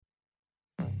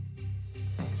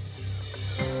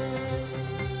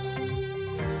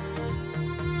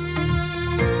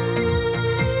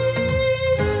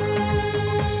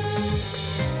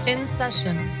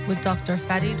Session with Dr.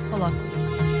 Farid Holakwi.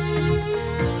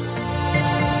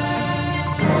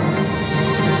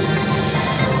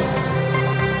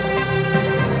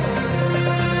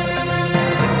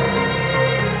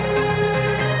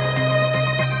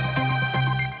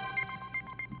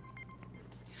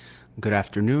 Good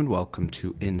afternoon. Welcome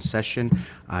to In Session.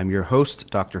 I'm your host,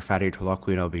 Dr. Farid Holakwi,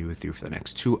 and I'll be with you for the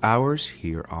next 2 hours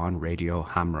here on Radio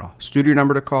Hamra. Studio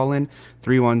number to call in,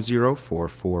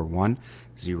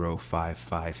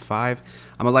 310-441-0555.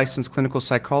 I'm a licensed clinical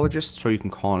psychologist, so you can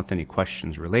call in with any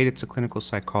questions related to clinical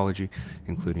psychology,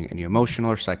 including any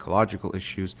emotional or psychological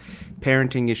issues,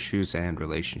 parenting issues, and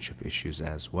relationship issues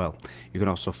as well. You can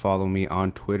also follow me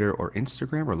on Twitter or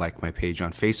Instagram, or like my page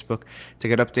on Facebook to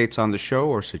get updates on the show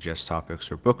or suggest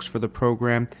topics or books for the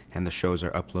program, and the shows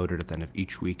are uploaded at the end of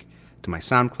each week to my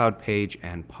SoundCloud page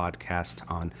and podcast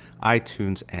on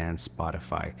iTunes and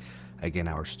Spotify. Again,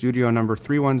 our studio number,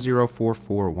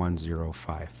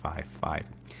 310-441-0555.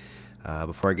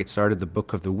 Before I get started, the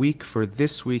book of the week for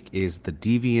this week is The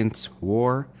Deviant's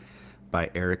War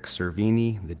by Eric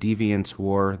Cervini. The Deviant's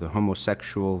War, the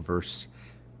homosexual versus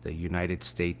the United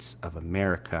States of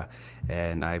America.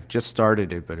 And I've just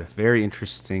started it, but a very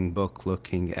interesting book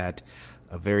looking at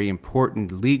a very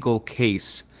important legal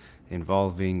case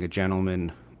involving a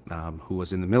gentleman who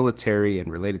was in the military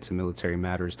and related to military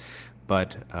matters,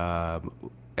 but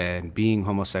and being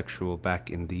homosexual back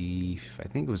in I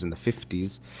think it was in the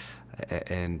 50s,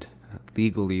 and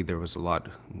legally there was a lot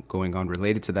going on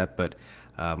related to that, but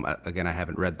again, I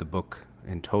haven't read the book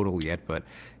in total yet, but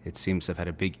it seems to have had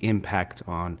a big impact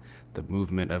on the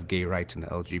movement of gay rights in the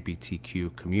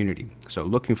LGBTQ community. So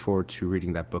looking forward to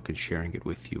reading that book and sharing it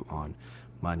with you on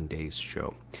Monday's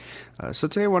show. So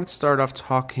today I wanted to start off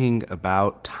talking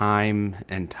about time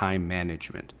and time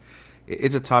management.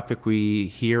 It's a topic we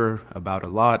hear about a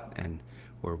lot, and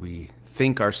where we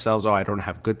think ourselves, I don't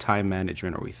have good time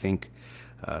management, or we think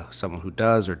someone who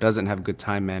does or doesn't have good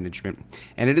time management.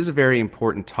 And it is a very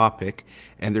important topic,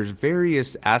 and there's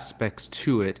various aspects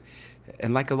to it.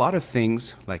 And like a lot of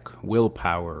things, like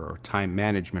willpower or time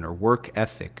management or work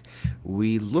ethic,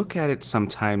 we look at it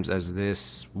sometimes as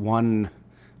this one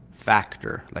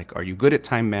factor, like, are you good at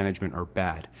time management or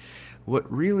bad?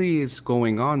 What really is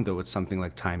going on, though, with something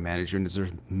like time management is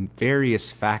there's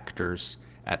various factors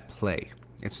at play.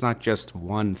 It's not just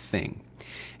one thing.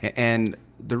 And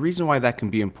the reason why that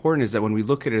can be important is that when we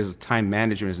look at it as time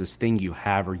management as this thing you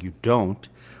have or you don't,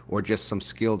 or just some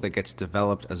skill that gets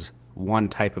developed as one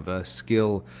type of a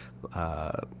skill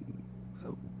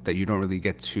that you don't really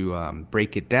get to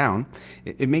break it down,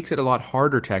 it makes it a lot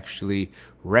harder to actually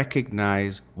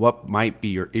recognize what might be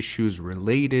your issues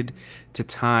related to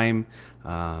time,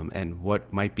 and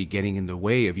what might be getting in the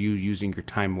way of you using your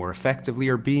time more effectively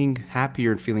or being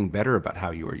happier and feeling better about how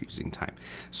you are using time.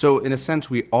 So in a sense,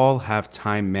 we all have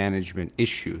time management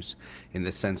issues, in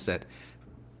the sense that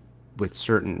with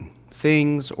certain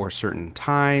things or certain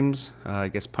times, I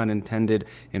guess pun intended,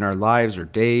 in our lives or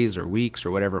days or weeks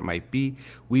or whatever it might be,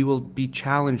 we will be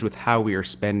challenged with how we are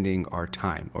spending our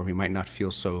time, or we might not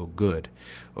feel so good,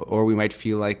 or we might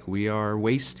feel like we are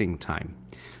wasting time.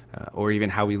 Or even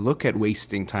how we look at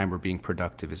wasting time or being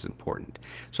productive is important.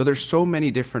 So there's so many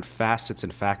different facets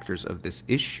and factors of this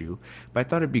issue, but I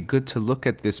thought it'd be good to look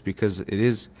at this because it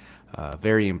is a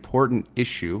very important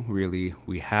issue. Really,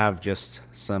 we have just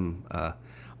some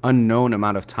unknown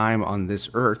amount of time on this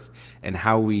earth, and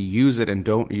how we use it and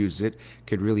don't use it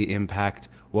could really impact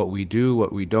what we do,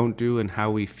 what we don't do, and how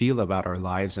we feel about our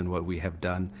lives and what we have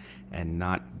done and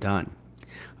not done.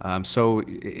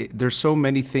 There's so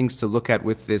many things to look at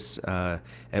with this.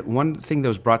 One thing that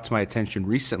was brought to my attention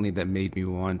recently that made me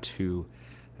want to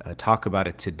talk about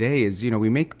it today is, we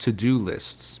make to-do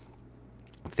lists,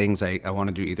 things I want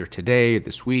to do either today,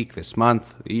 this week, this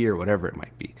month, the year, whatever it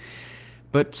might be.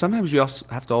 But sometimes you also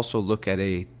have to look at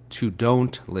a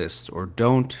to-don't list or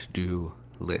don't-do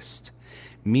list,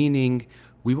 meaning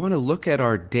we want to look at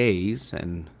our days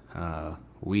and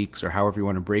weeks, or however you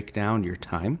want to break down your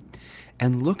time,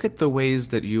 and look at the ways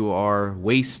that you are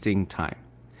wasting time.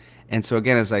 And so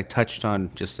again, as I touched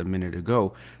on just a minute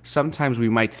ago, sometimes we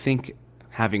might think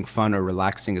having fun or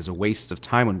relaxing is a waste of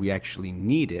time when we actually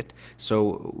need it.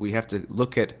 So we have to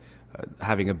look at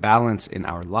having a balance in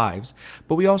our lives,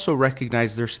 but we also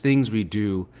recognize there's things we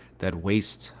do that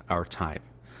waste our time.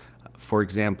 For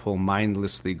example,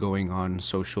 mindlessly going on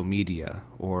social media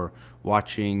or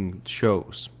watching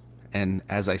shows. And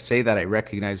as I say that, I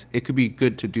recognize it could be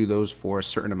good to do those for a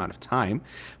certain amount of time,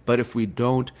 but if we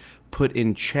don't put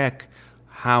in check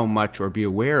how much, or be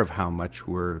aware of how much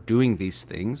we're doing these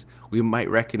things, we might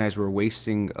recognize we're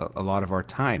wasting a lot of our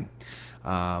time.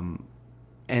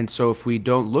 And so if we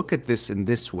don't look at this in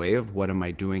this way of what am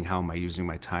I doing, how am I using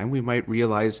my time, we might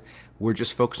realize we're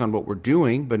just focused on what we're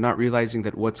doing, but not realizing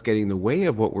that what's getting in the way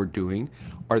of what we're doing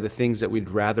are the things that we'd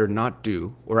rather not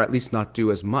do, or at least not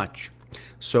do as much.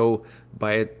 So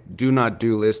by a do not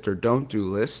do list or don't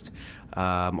do list,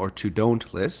 or to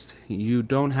don't list, you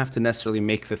don't have to necessarily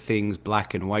make the things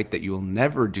black and white that you will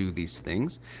never do these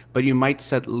things, but you might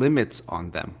set limits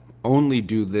on them. Only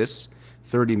do this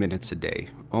 30 minutes a day.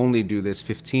 Only do this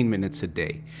 15 minutes a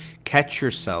day. Catch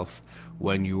yourself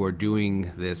when you are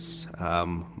doing this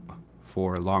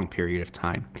for a long period of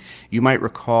time. You might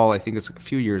recall, I think it's a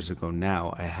few years ago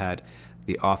now, I had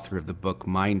the author of the book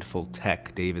Mindful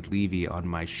Tech, David Levy, on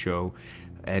my show,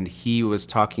 and he was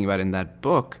talking about in that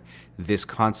book this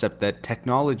concept that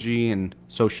technology and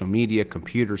social media,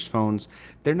 computers, phones,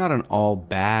 they're not an all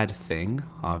bad thing,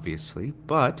 obviously,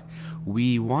 but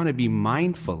we want to be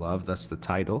mindful of, that's the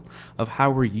title, of how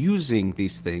we're using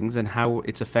these things and how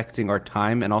it's affecting our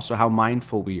time and also how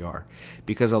mindful we are.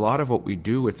 Because a lot of what we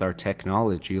do with our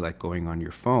technology, like going on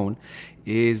your phone,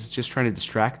 is just trying to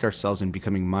distract ourselves and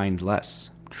becoming mindless,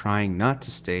 trying not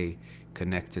to stay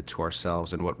connected to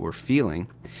ourselves and what we're feeling.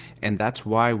 And that's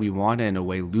why we want to, in a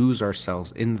way, lose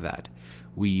ourselves in that.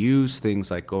 We use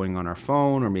things like going on our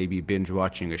phone or maybe binge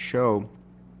watching a show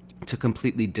to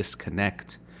completely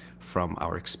disconnect from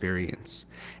our experience.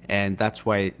 And that's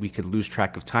why we could lose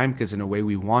track of time, because in a way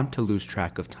we want to lose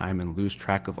track of time and lose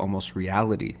track of almost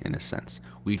reality in a sense.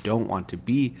 We don't want to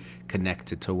be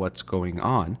connected to what's going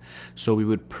on. So we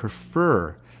would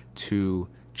prefer to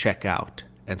check out.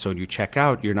 And so when you check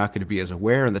out, you're not going to be as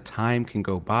aware and the time can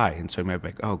go by. And so you might be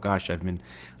like, oh gosh, I've been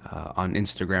on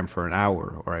Instagram for an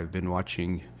hour, or I've been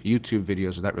watching YouTube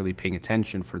videos without really paying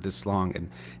attention for this long,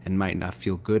 and might not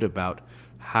feel good about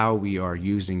how we are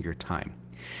using your time.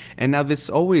 And now this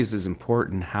always is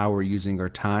important, how we're using our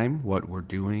time, what we're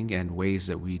doing, and ways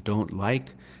that we don't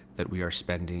like that we are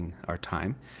spending our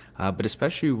time. But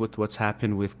especially with what's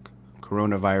happened with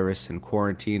coronavirus and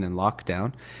quarantine and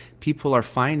lockdown, people are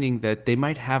finding that they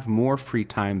might have more free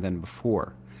time than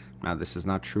before. Now, this is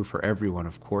not true for everyone,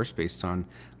 of course, based on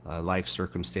life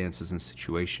circumstances and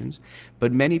situations,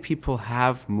 but many people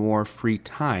have more free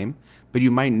time, but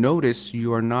you might notice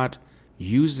you are not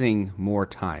using more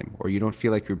time, or you don't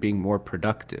feel like you're being more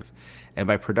productive. And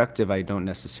by productive, I don't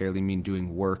necessarily mean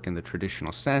doing work in the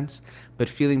traditional sense, but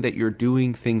feeling that you're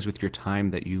doing things with your time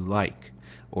that you like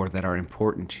or that are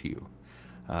important to you.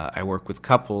 I work with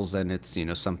couples, and it's,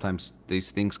 sometimes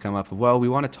these things come up of, well, we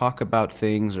want to talk about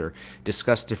things or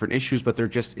discuss different issues, but there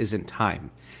just isn't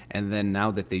time. And then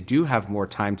now that they do have more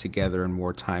time together and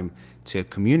more time to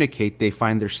communicate, they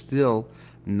find they're still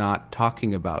not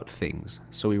talking about things.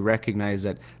 So we recognize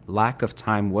that lack of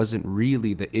time wasn't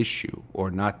really the issue,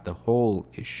 or not the whole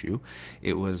issue.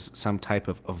 It was some type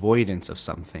of avoidance of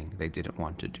something they didn't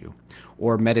want to do.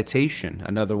 Or meditation,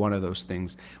 another one of those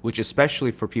things, which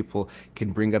especially for people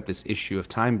can bring up this issue of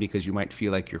time, because you might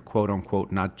feel like you're quote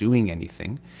unquote not doing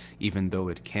anything, even though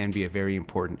it can be a very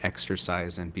important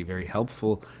exercise and be very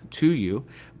helpful to you,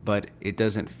 but it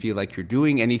doesn't feel like you're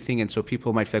doing anything. And so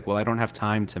people might feel like, well, I don't have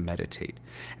time to meditate.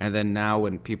 And then now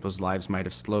when people's lives might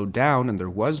have slowed down and there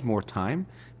was more time,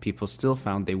 people still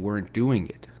found they weren't doing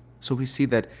it. So we see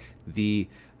that the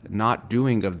not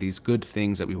doing of these good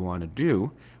things that we want to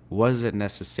do wasn't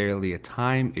necessarily a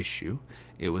time issue.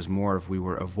 It was more of we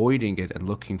were avoiding it and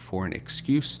looking for an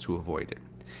excuse to avoid it.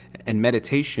 And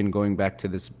meditation, going back to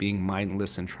this being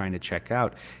mindless and trying to check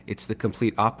out, it's the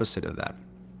complete opposite of that.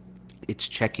 It's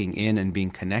checking in and being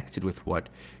connected with what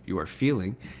you are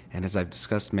feeling. And as I've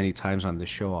discussed many times on this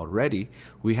show already,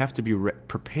 we have to be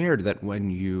prepared that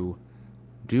when you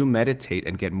do meditate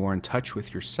and get more in touch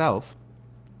with yourself,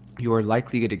 you are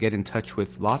likely to get in touch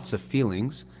with lots of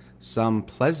feelings, some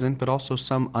pleasant, but also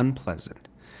some unpleasant.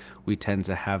 We tend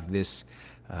to have this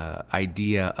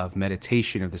idea of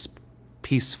meditation, of this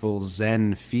peaceful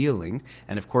Zen feeling,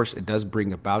 and of course it does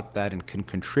bring about that and can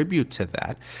contribute to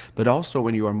that, but also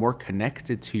when you are more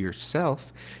connected to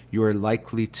yourself, you are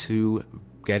likely to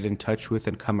get in touch with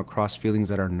and come across feelings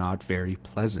that are not very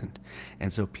pleasant.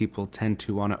 And so people tend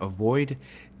to want to avoid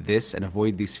this and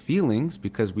avoid these feelings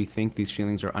because we think these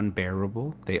feelings are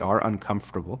unbearable, they are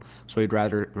uncomfortable, so we'd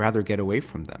rather get away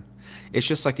from them. It's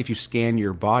just like if you scan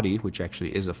your body, which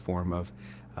actually is a form of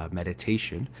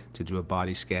meditation, to do a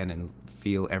body scan and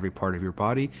feel every part of your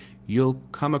body, you'll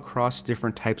come across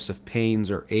different types of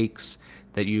pains or aches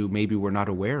that you maybe were not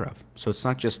aware of. So it's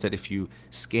not just that if you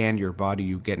scan your body,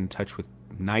 you get in touch with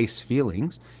nice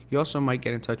feelings, you also might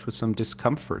get in touch with some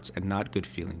discomforts and not good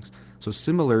feelings. So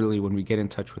similarly, when we get in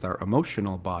touch with our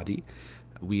emotional body,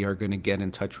 we are going to get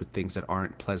in touch with things that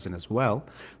aren't pleasant as well,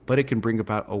 but it can bring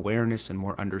about awareness and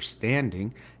more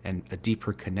understanding and a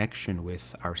deeper connection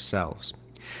with ourselves.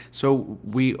 So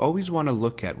we always want to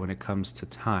look at, when it comes to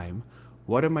time,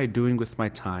 what am I doing with my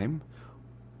time?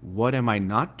 What am I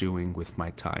not doing with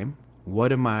my time?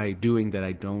 What am I doing that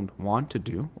I don't want to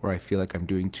do, or I feel like I'm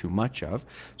doing too much of?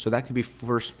 So that could be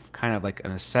first kind of like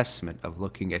an assessment of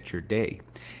looking at your day.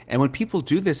 And when people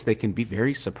do this, they can be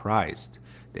very surprised.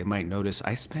 They might notice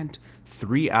I spent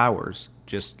 3 hours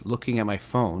just looking at my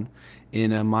phone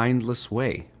in a mindless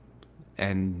way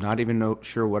and not even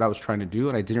sure what I was trying to do,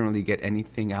 and I didn't really get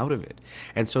anything out of it.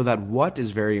 And so that what is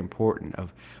very important,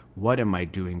 of what am I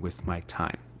doing with my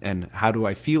time? And how do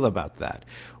I feel about that?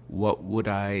 What would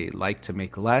I like to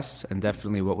make less? And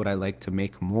definitely, what would I like to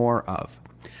make more of?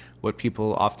 What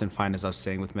people often find, as I was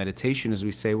saying with meditation, is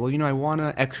we say, well, I want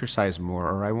to exercise more,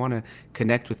 or I want to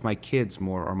connect with my kids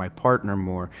more, or my partner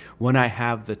more when I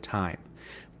have the time.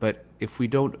 But if we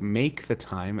don't make the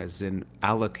time, as in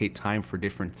allocate time for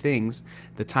different things,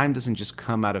 the time doesn't just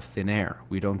come out of thin air.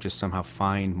 We don't just somehow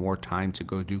find more time to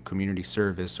go do community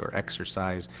service or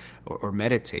exercise or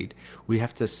meditate. We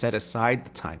have to set aside the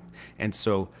time. And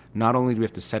so not only do we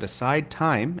have to set aside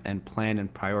time and plan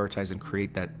and prioritize and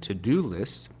create that to-do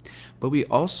list, but we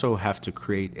also have to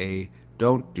create a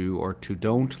don't do or to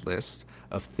don't list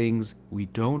of things we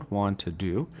don't want to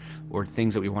do, or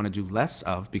things that we want to do less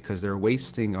of because they're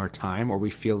wasting our time, or we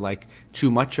feel like too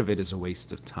much of it is a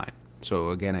waste of time.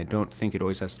 So again, I don't think it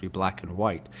always has to be black and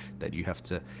white, that you have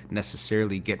to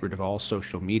necessarily get rid of all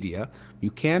social media.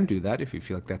 You can do that if you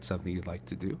feel like that's something you'd like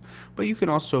to do, but you can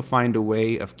also find a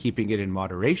way of keeping it in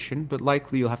moderation, but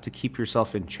likely you'll have to keep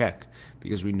yourself in check,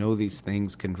 because we know these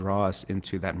things can draw us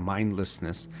into that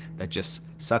mindlessness that just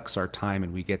sucks our time,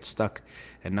 and we get stuck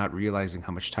and not realizing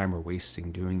how much time we're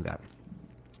wasting doing that.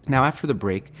 Now, after the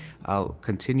break, I'll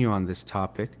continue on this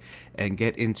topic and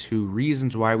get into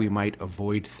reasons why we might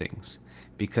avoid things.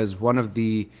 Because one of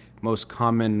the most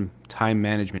common time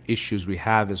management issues we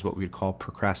have is what we'd call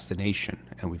procrastination.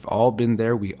 And we've all been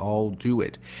there, we all do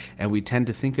it. And we tend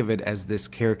to think of it as this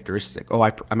characteristic. Oh,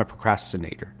 I'm a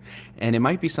procrastinator. And it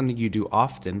might be something you do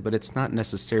often, but it's not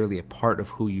necessarily a part of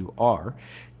who you are.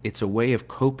 It's a way of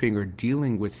coping or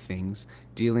dealing with things,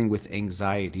 dealing with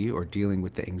anxiety, or dealing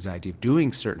with the anxiety of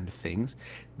doing certain things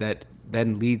that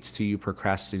then leads to you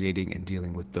procrastinating and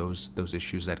dealing with those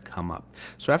issues that come up.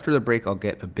 So after the break, I'll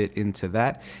get a bit into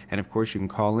that. And of course, you can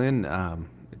call in.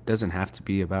 It doesn't have to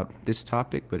be about this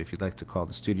topic, but if you'd like to call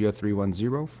the studio,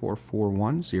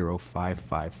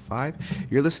 310-441-0555.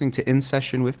 You're listening to In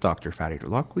Session with Dr. Farid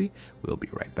Holakwi. We'll be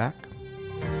right back.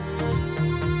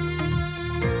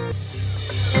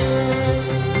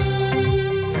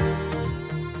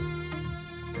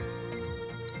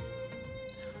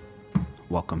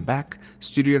 Welcome back.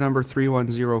 Studio number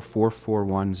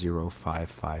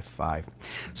 310-441-0555.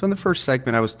 So in the first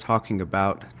segment, I was talking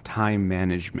about time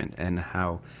management and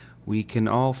how we can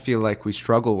all feel like we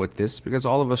struggle with this, because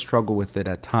all of us struggle with it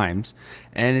at times.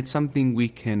 And it's something we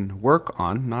can work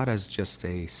on, not as just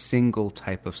a single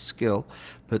type of skill,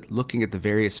 but looking at the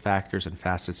various factors and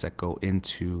facets that go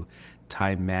into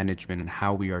time management and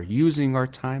how we are using our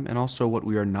time, and also what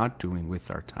we are not doing with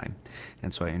our time.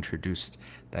 And so I introduced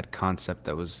that concept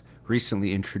that was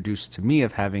recently introduced to me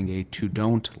of having a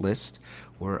to-don't list,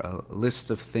 or a list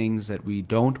of things that we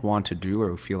don't want to do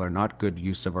or we feel are not good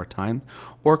use of our time,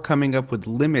 or coming up with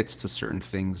limits to certain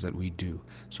things that we do.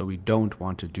 So we don't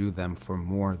want to do them for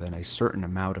more than a certain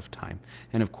amount of time.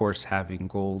 And of course, having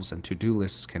goals and to-do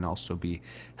lists can also be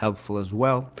helpful as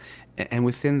well. And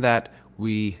within that,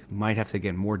 we might have to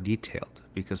get more detailed,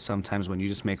 because sometimes when you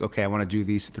just make, okay, I want to do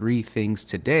these 3 things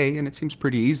today, and it seems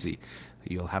pretty easy,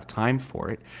 you'll have time for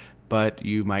it, but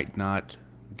you might not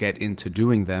get into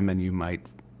doing them, and you might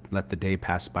let the day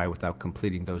pass by without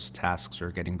completing those tasks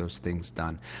or getting those things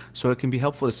done. So it can be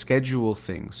helpful to schedule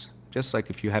things. Just like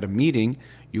if you had a meeting,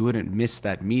 you wouldn't miss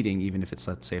that meeting, even if it's,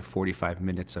 let's say, 45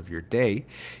 minutes of your day.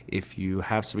 If you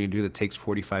have something to do that takes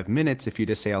 45 minutes, if you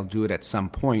just say, I'll do it at some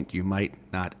point, you might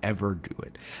not ever do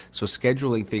it. So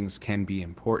scheduling things can be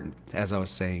important. As I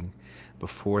was saying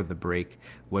before the break,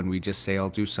 when we just say, I'll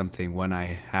do something when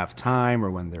I have time or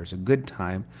when there's a good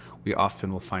time, we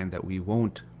often will find that we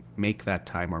won't make that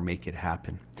time or make it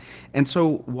happen. And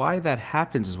so why that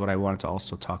happens is what I wanted to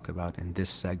also talk about in this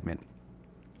segment.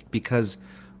 Because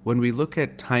when we look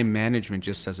at time management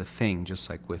just as a thing, just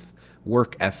like with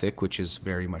work ethic, which is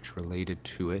very much related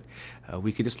to it,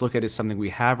 we could just look at it as something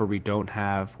we have or we don't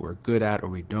have, we're good at or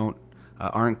we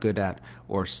aren't good at,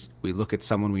 or we look at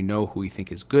someone we know who we think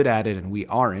is good at it and we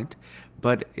aren't.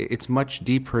 But it's much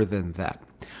deeper than that.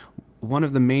 one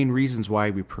of the main reasons why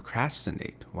we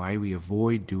procrastinate, why we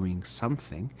avoid doing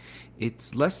something,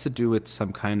 it's less to do with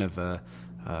some kind of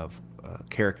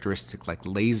characteristic like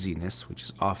laziness, which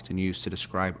is often used to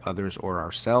describe others or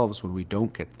ourselves when we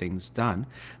don't get things done,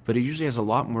 but it usually has a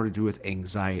lot more to do with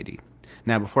anxiety.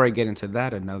 Now, before I get into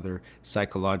that, another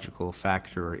psychological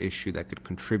factor or issue that could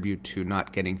contribute to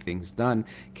not getting things done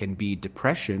can be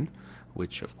depression,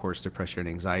 which, of course, depression and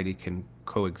anxiety can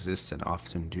coexist and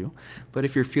often do. But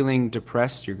if you're feeling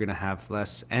depressed, you're going to have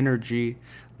less energy,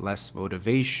 less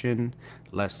motivation,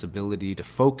 less ability to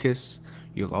focus.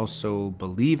 You'll also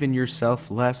believe in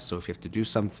yourself less. So if you have to do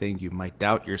something, you might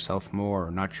doubt yourself more,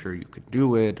 or not sure you could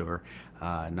do it, or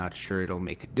not sure it'll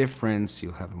make a difference.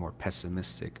 You'll have a more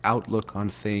pessimistic outlook on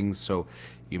things. So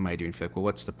you might even feel like, well,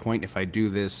 what's the point if I do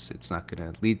this? It's not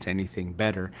going to lead to anything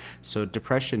better. So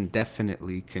depression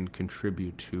definitely can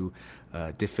contribute to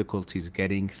difficulties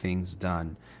getting things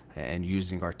done and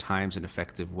using our times in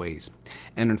effective ways.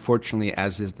 And unfortunately,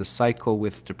 as is the cycle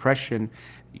with depression,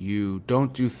 you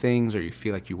don't do things or you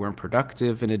feel like you weren't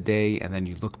productive in a day, and then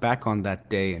you look back on that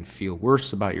day and feel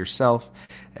worse about yourself.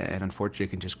 And unfortunately, it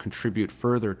can just contribute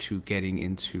further to getting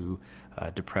into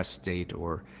a depressed state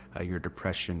or your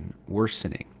depression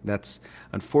worsening. That's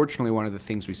unfortunately one of the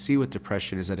things we see with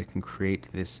depression, is that it can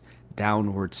create this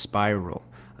downward spiral.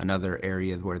 Another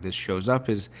area where this shows up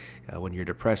is when you're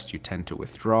depressed, you tend to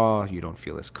withdraw, you don't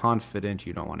feel as confident,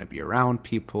 you don't want to be around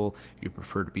people, you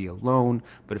prefer to be alone.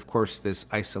 But of course, this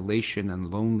isolation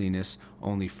and loneliness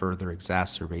only further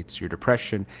exacerbates your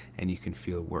depression, and you can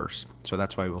feel worse. So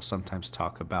that's why we'll sometimes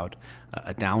talk about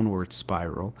a downward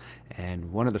spiral.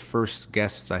 And one of the first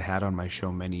guests I had on my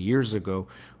show many years ago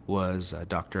was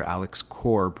Dr. Alex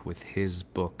Korb with his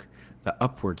book, The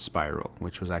Upward Spiral,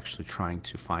 which was actually trying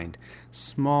to find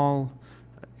small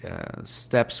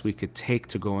steps we could take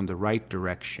to go in the right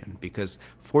direction. Because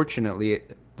fortunately,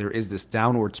 there is this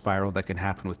downward spiral that can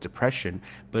happen with depression,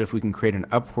 but if we can create an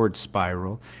upward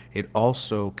spiral, it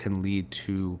also can lead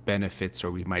to benefits,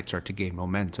 or we might start to gain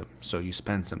momentum. So you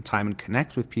spend some time and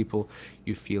connect with people,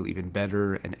 you feel even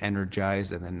better and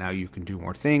energized, and then now you can do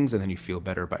more things, and then you feel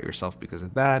better about yourself because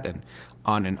of that, and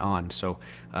on and on. So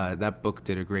that book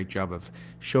did a great job of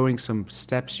showing some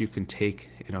steps you can take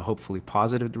in a hopefully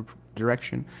positive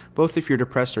direction, both if you're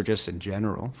depressed or just in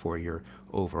general for your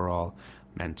overall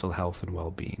mental health and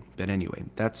well-being. But anyway,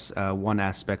 that's one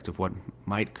aspect of what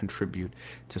might contribute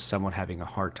to someone having a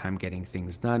hard time getting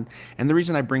things done. And the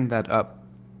reason I bring that up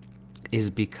is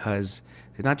because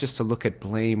not just to look at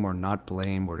blame or not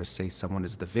blame or to say someone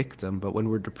is the victim, but when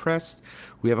we're depressed,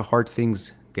 we have a hard time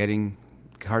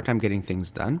getting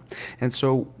things done. And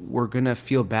so we're going to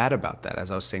feel bad about that,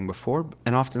 as I was saying before.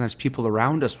 And oftentimes people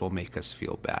around us will make us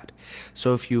feel bad.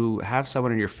 So if you have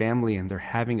someone in your family and they're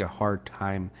having a hard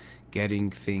time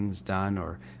getting things done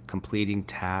or completing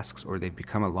tasks, or they've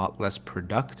become a lot less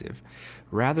productive,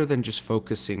 rather than just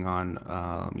focusing on,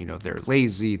 they're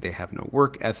lazy, they have no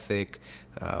work ethic,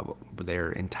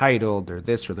 they're entitled, they're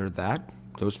this or they're that.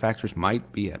 Those factors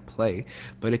might be at play,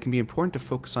 but it can be important to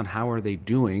focus on how are they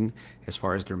doing as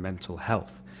far as their mental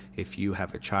health. If you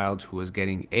have a child who is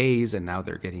getting A's and now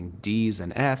they're getting D's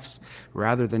and F's,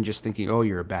 rather than just thinking, oh,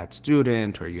 you're a bad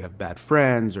student or you have bad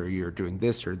friends or you're doing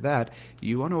this or that,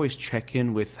 you want to always check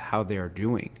in with how they are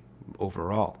doing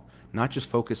overall. Not just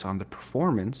focus on the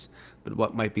performance, but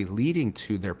what might be leading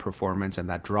to their performance and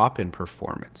that drop in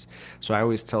performance. So I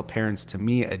always tell parents, to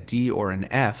me, a D or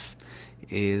an F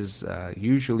is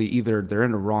usually either they're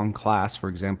in a wrong class. For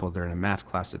example, they're in a math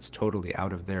class that's totally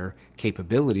out of their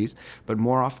capabilities, but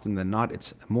more often than not,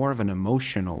 it's more of an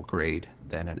emotional grade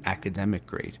than an academic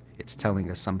grade. It's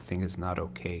telling us something is not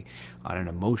okay on an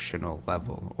emotional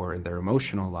level or in their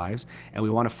emotional lives, and we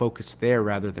want to focus there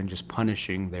rather than just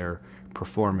punishing their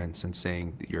performance and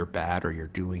saying that you're bad or you're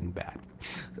doing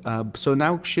bad. So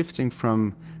now shifting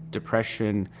from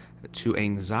depression to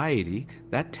anxiety,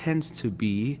 that tends to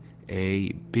be a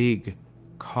big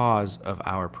cause of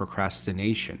our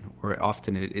procrastination, or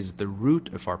often it is the root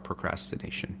of our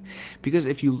procrastination. Because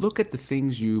if you look at the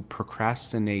things you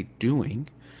procrastinate doing,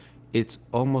 it's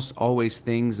almost always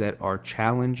things that are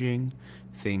challenging,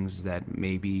 things that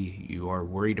maybe you are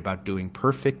worried about doing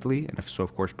perfectly. And so,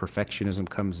 of course, perfectionism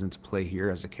comes into play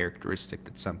here as a characteristic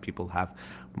that some people have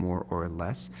more or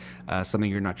less.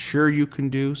 Something you're not sure you can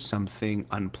do, something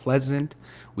unpleasant.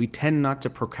 We tend not to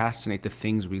procrastinate the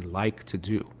things we like to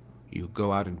do. You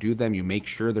go out and do them, you make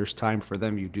sure there's time for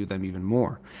them, you do them even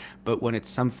more. But when it's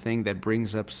something that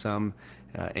brings up some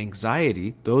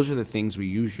anxiety, those are the things we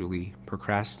usually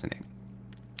procrastinate.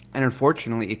 And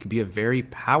unfortunately, it could be a very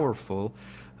powerful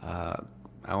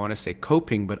I want to say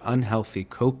coping, but unhealthy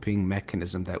coping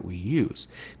mechanism that we use.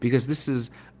 Because this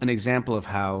is an example of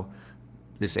how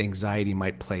this anxiety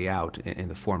might play out in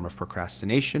the form of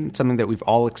procrastination. It's something that we've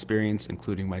all experienced,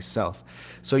 including myself.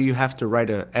 So you have to write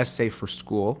an essay for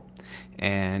school,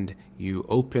 and you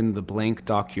open the blank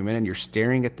document and you're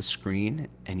staring at the screen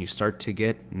and you start to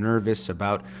get nervous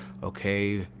about,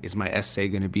 okay, is my essay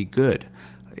going to be good?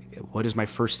 What is my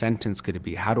first sentence going to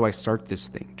be? How do I start this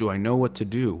thing? Do I know what to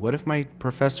do? What if my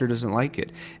professor doesn't like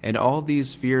it? And all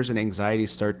these fears and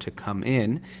anxieties start to come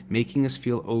in, making us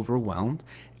feel overwhelmed.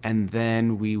 And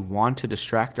then we want to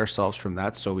distract ourselves from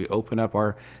that. So we open up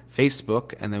our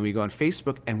Facebook, and then we go on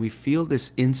Facebook and we feel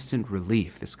this instant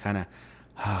relief, this kind of,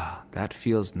 that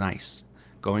feels nice.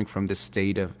 Going from this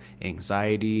state of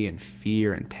anxiety and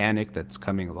fear and panic that's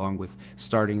coming along with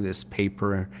starting this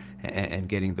paper and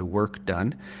getting the work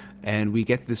done. And we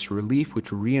get this relief,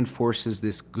 which reinforces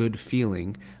this good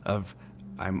feeling of,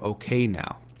 I'm okay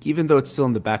now. Even though it's still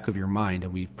in the back of your mind,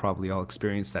 and we've probably all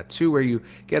experienced that too, where you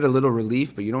get a little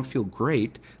relief, but you don't feel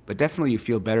great, but definitely you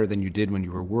feel better than you did when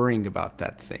you were worrying about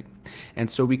that thing. And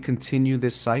so we continue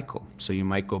this cycle. So you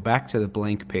might go back to the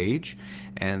blank page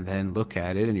and then look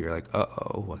at it and you're like,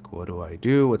 uh-oh, what do I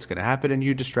do? What's going to happen? And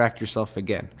you distract yourself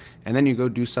again. And then you go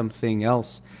do something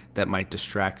else that might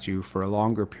distract you for a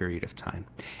longer period of time.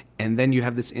 And then you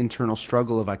have this internal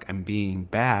struggle of like, I'm being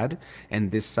bad.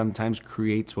 And this sometimes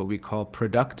creates what we call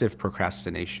productive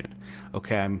procrastination.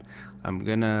 Okay, I'm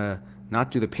gonna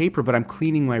not do the paper, but I'm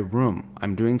cleaning my room.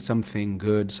 I'm doing something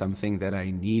good, something that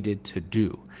I needed to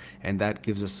do. And that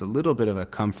gives us a little bit of a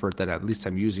comfort that at least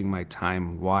I'm using my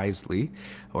time wisely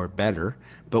or better.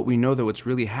 But we know that what's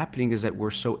really happening is that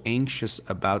we're so anxious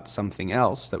about something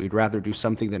else that we'd rather do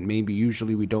something that maybe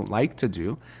usually we don't like to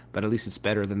do, but at least it's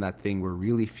better than that thing we're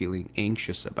really feeling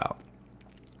anxious about.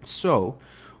 So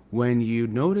when you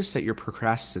notice that you're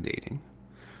procrastinating,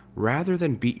 rather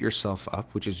than beat yourself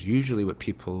up, which is usually what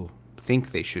people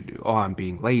think they should do. Oh, I'm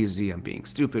being lazy, I'm being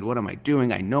stupid, what am I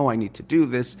doing? I know I need to do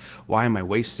this. Why am I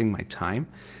wasting my time?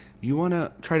 You want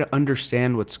to try to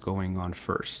understand what's going on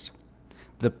first.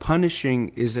 The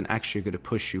punishing isn't actually going to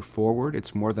push you forward,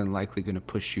 it's more than likely going to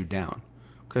push you down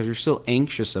because you're still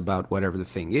anxious about whatever the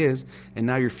thing is, and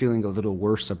now you're feeling a little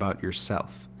worse about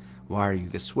yourself. Why are you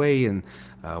this way, and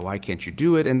why can't you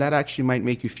do it? And that actually might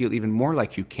make you feel even more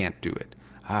like you can't do it.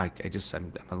 I'm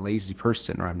a lazy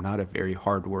person, or I'm not a very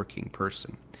hardworking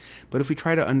person. But if we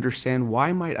try to understand,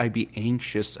 why might I be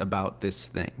anxious about this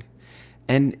thing?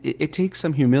 And it takes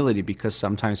some humility, because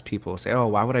sometimes people say, oh,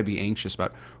 why would I be anxious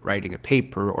about writing a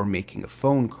paper or making a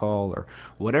phone call or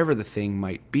whatever the thing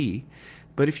might be?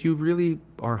 But if you really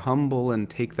are humble and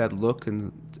take that look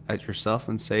at yourself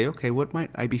and say, okay, what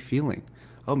might I be feeling?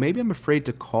 Oh, maybe I'm afraid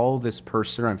to call this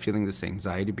person, or I'm feeling this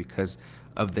anxiety because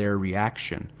of their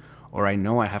reaction. Or I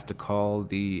know I have to call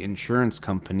the insurance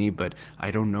company, but I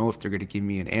don't know if they're going to give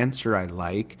me an answer I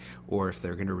like, or if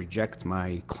they're going to reject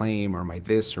my claim or my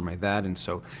this or my that. And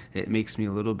so it makes me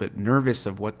a little bit nervous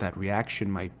of what that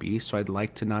reaction might be. So I'd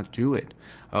like to not do it.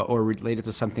 Or related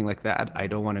to something like that, I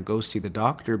don't want to go see the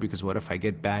doctor because what if I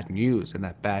get bad news? And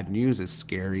that bad news is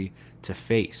scary to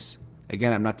face.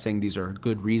 Again, I'm not saying these are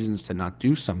good reasons to not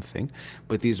do something,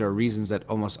 but these are reasons that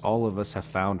almost all of us have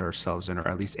found ourselves in, or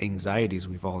at least anxieties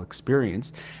we've all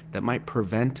experienced, that might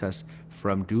prevent us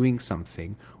from doing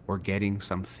something or getting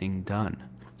something done.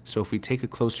 So if we take a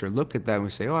closer look at that and we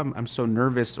say, oh, I'm so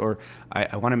nervous, or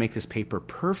I want to make this paper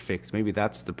perfect, maybe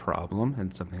that's the problem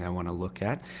and something I want to look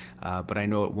at. But I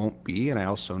know it won't be. And I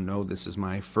also know this is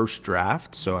my first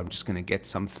draft, so I'm just going to get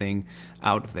something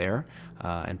out there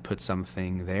and put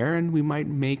something there. And we might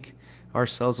make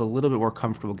ourselves a little bit more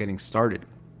comfortable getting started.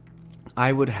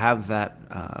 I would have that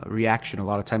reaction a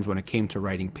lot of times when it came to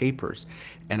writing papers.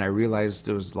 And I realized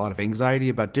there was a lot of anxiety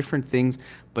about different things,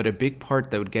 but a big part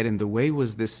that would get in the way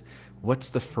was this, what's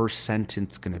the first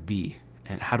sentence going to be?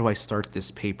 And how do I start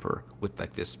this paper with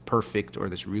like this perfect or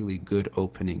this really good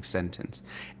opening sentence?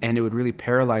 And it would really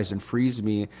paralyze and freeze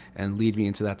me and lead me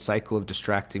into that cycle of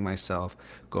distracting myself,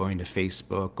 going to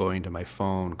Facebook, going to my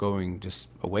phone, going just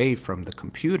away from the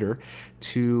computer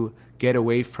to get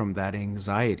away from that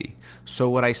anxiety. So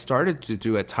what I started to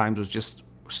do at times was just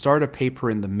start a paper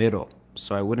in the middle.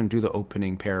 So I wouldn't do the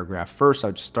opening paragraph first. I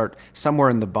would just start somewhere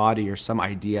in the body or some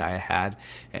idea I had,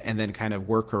 and then kind of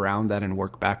work around that and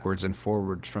work backwards and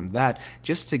forwards from that,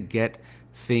 just to get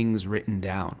things written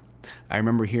down. I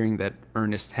remember hearing that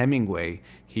Ernest Hemingway,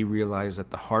 he realized that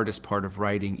the hardest part of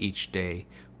writing each day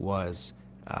was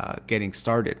getting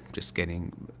started, just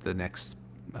getting the next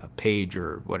page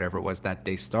or whatever it was that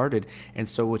day started. And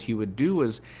so what he would do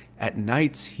was at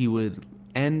nights he would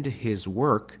end his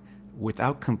work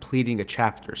without completing a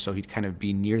chapter. So he'd kind of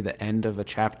be near the end of a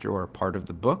chapter or a part of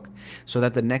the book, so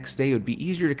that the next day it would be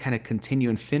easier to kind of continue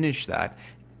and finish that.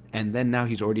 And then now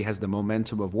he's already has the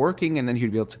momentum of working, and then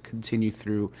he'd be able to continue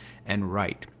through and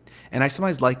write. And I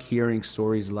sometimes like hearing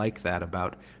stories like that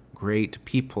about great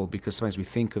people, because sometimes we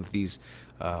think of these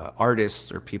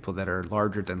artists or people that are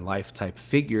larger than life type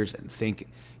figures and think,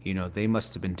 they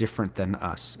must have been different than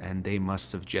us, and they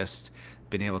must have just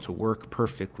been able to work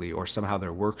perfectly, or somehow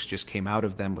their works just came out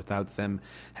of them without them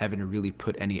having to really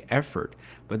put any effort.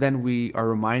 But then we are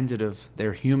reminded of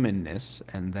their humanness,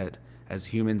 and that as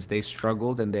humans they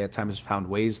struggled, and they at times found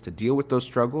ways to deal with those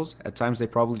struggles. At times they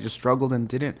probably just struggled and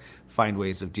didn't find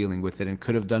ways of dealing with it, and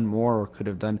could have done more or could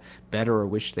have done better or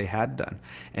wish they had done.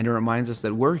 And it reminds us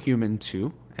that we're human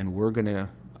too, and we're going to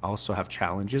also have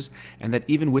challenges, and that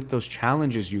even with those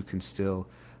challenges you can still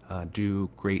do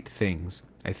great things.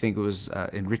 I think it was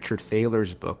in Richard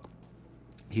Thaler's book,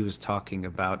 he was talking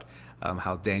about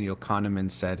how Daniel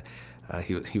Kahneman said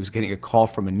he was getting a call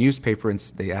from a newspaper, and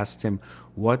they asked him,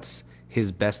 what's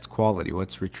his best quality?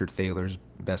 What's Richard Thaler's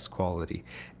best quality?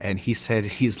 And he said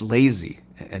he's lazy.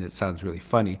 And it sounds really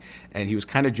funny. And he was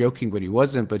kind of joking, but he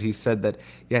wasn't. But he said that,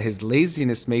 his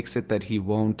laziness makes it that he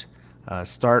won't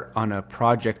start on a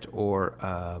project or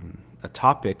a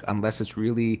topic unless it's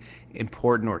really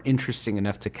important or interesting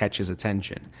enough to catch his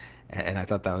attention. And I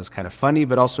thought that was kind of funny,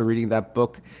 but also reading that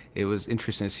book, it was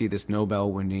interesting to see this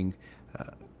Nobel-winning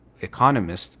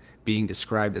economist being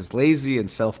described as lazy and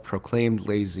self-proclaimed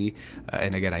lazy.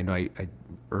 And again, I know I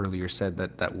earlier said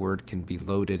that word can be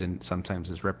loaded and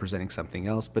sometimes is representing something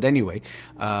else. But anyway,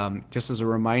 just as a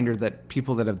reminder that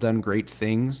people that have done great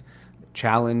things,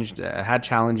 had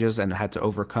challenges and had to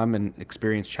overcome and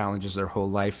experience challenges their whole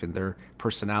life in their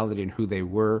personality and who they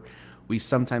were. We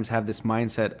sometimes have this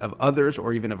mindset of others,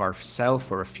 or even of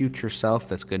ourself or a future self,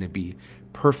 that's going to be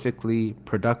perfectly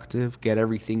productive, get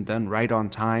everything done right on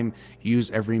time,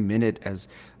 use every minute as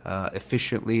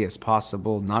efficiently as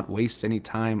possible, not waste any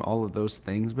time, all of those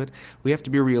things. But we have to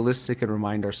be realistic and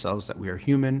remind ourselves that we are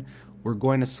human. We're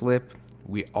going to slip.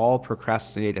 We all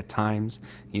procrastinate at times.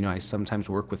 I sometimes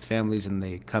work with families, and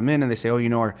they come in and they say,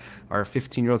 our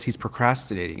 15-year-old, he's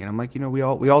procrastinating. And I'm like, we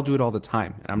all do it all the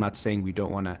time. And I'm not saying we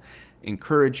don't want to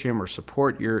encourage him or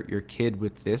support your kid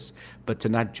with this, but to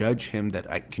not judge him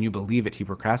that, can you believe it, he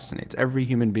procrastinates. Every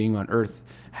human being on earth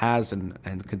has and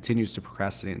continues to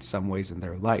procrastinate in some ways in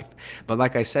their life. But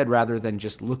like I said, rather than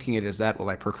just looking at it as that,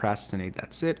 I procrastinate,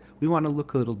 that's it, we want to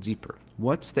look a little deeper.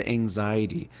 What's the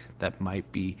anxiety that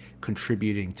might be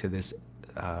contributing to this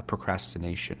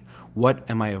procrastination? What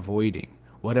am I avoiding?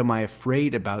 What am I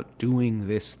afraid about doing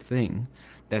this thing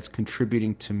that's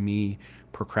contributing to me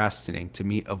procrastinating, to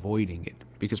me avoiding it?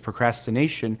 Because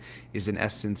procrastination is in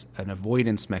essence an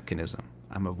avoidance mechanism.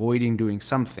 I'm avoiding doing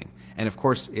something. And of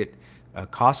course it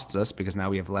costs us, because now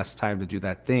we have less time to do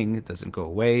that thing. It doesn't go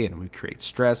away, and we create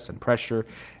stress and pressure,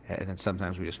 and then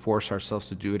sometimes we just force ourselves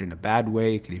to do it in a bad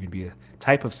way. It could even be a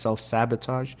type of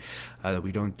self-sabotage, that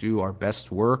we don't do our best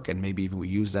work, and maybe even we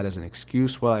use that as an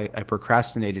excuse. Well, I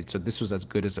procrastinated, so this was as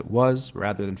good as it was,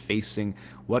 rather than facing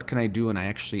what can I do, and I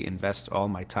actually invest all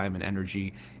my time and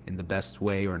energy in the best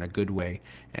way or in a good way,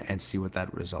 and see what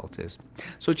that result is.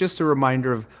 So just a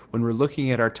reminder of when we're looking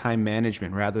at our time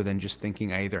management, rather than just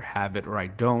thinking I either have it or I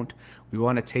don't, we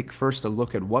want to take first a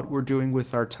look at what we're doing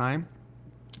with our time,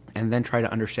 and then try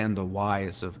to understand the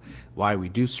whys of why we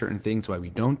do certain things, why we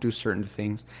don't do certain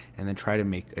things, and then try to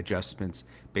make adjustments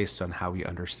based on how we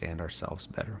understand ourselves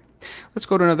better. Let's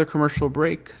go to another commercial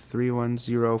break,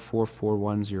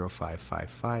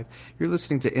 310-441-0555. You're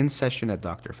listening to In Session at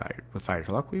Dr. Farid with Farid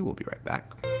Holakouee. We'll be right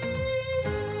back.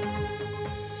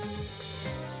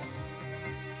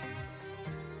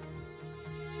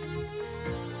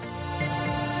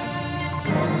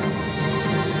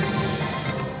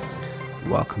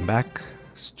 Welcome back.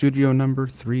 Studio number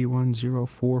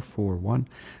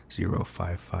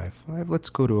 310-441-0555. Let's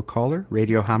go to a caller.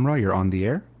 Radio Hamra, you're on the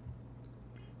air.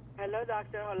 Hello,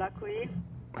 Dr. Holakouee.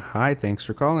 Hi, thanks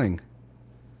for calling.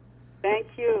 Thank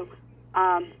you.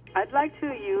 I'd like to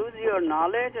use your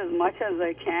knowledge as much as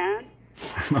I can.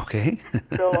 Okay.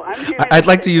 So I'm I'd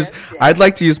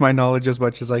like to use my knowledge as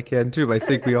much as I can too. But I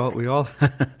think we all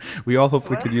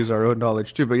hopefully could use our own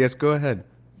knowledge too. But yes, go ahead.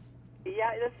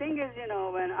 Yeah, the thing is,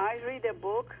 when I read a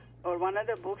book or one of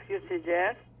the books you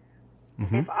suggest,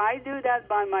 if I do that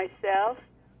by myself,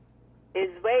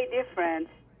 it's way different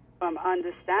from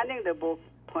understanding the book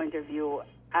point of view,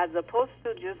 as opposed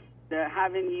to just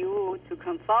having you to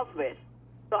consult with.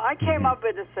 So I came up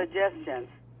with a suggestion.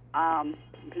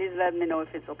 Please let me know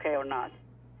if it's okay or not.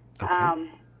 Okay.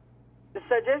 The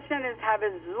suggestion is have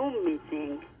a Zoom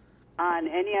meeting on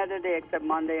any other day except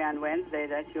Monday and Wednesday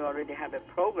that you already have a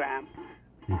program.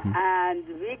 And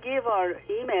we give our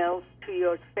emails to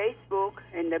your Facebook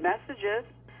in the messages,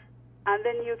 and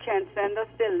then you can send us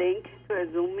the link to a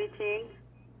Zoom meeting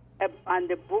on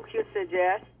the book you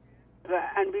suggest,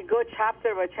 and we go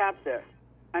chapter by chapter,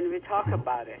 and we talk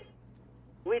about it.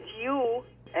 With you,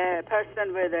 a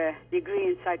person with a degree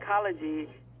in psychology,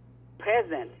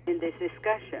 present in this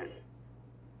discussion.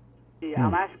 See,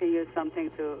 I'm asking you something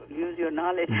to use your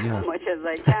knowledge as much as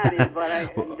I can,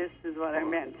 but this is what I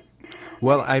meant.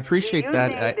 Well, I appreciate Do you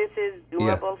that. think this is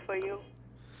doable for you?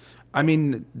 I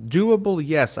mean, doable,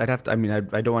 yes. I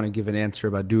don't want to give an answer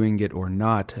about doing it or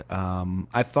not.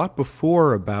 I thought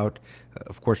before about,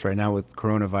 of course, right now with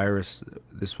coronavirus,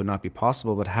 this would not be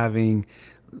possible, but having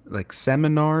like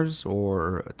seminars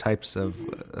or types of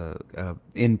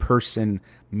in-person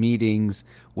meetings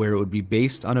where it would be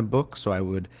based on a book. So I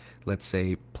would, let's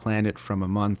say, plan it from a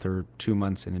month or 2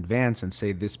 months in advance and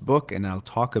say this book, and I'll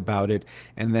talk about it,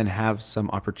 and then have some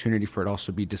opportunity for it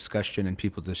also be discussion and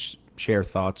people to share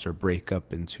thoughts or break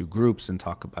up into groups and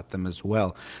talk about them as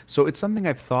well. So it's something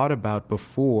I've thought about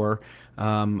before.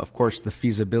 Of course, the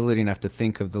feasibility, and I have to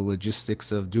think of the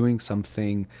logistics of doing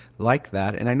something like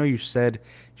that. And I know you said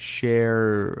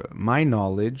share my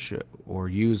knowledge or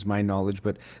use my knowledge,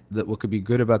 but what could be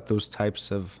good about those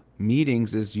types of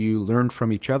meetings is you learn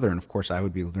from each other, and of course I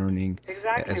would be learning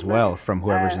as well from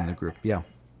whoever's in the group.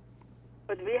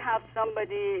 But we have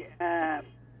somebody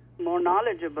more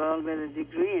knowledgeable with a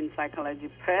degree in psychology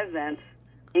present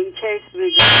in case we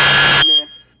go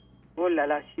oh la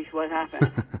la, what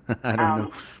happened? I don't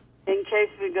know. In case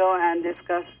we go and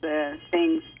discuss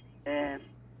things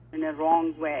in a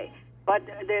wrong way. But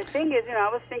the thing is, I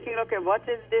was thinking, okay, what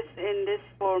is this in this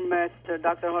form,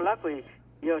 Dr. Holakouee,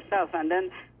 yourself? And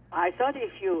then I thought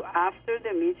if you, after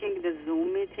the meeting, the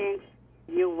Zoom meetings,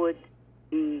 you would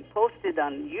post it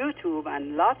on YouTube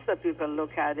and lots of people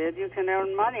look at it. You can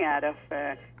earn money out of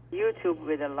YouTube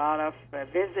with a lot of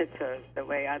visitors, the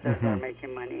way others are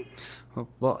making money.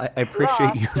 Well, I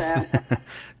appreciate you. That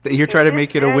you're trying to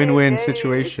make it a win-win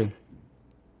situation.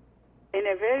 In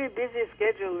a very busy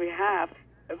schedule we have,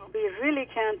 we really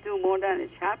can't do more than a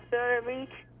chapter a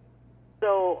week.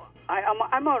 So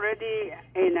I'm already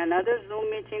in another Zoom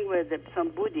meeting with some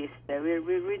Buddhists. We're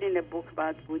reading a book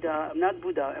about Buddha, not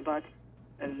Buddha, about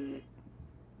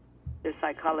the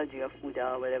psychology of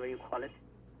Buddha, or whatever you call it.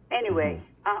 Anyway,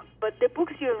 but the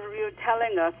books you're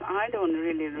telling us, I don't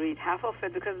really read half of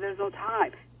it because there's no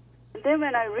time. And then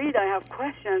when I read, I have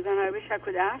questions, and I wish I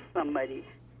could ask somebody.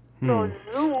 So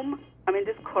Zoom,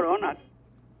 this Corona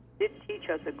did teach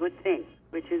us a good thing,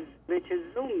 which is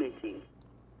Zoom meetings.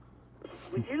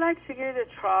 Would you like to give it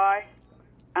a try?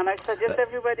 And I suggest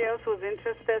everybody else who's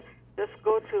interested, just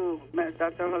go to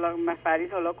Dr.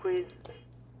 Farid Holakouee's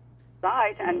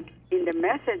site, and in the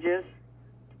messages,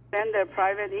 send their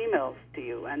private emails to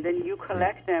you, and then you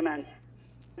collect them,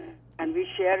 and we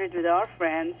share it with our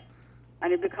friends,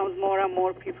 and it becomes more and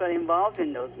more people involved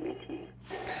in those meetings.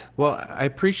 Well, I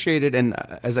appreciate it, and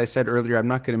as I said earlier, I'm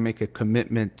not going to make a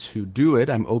commitment to do it.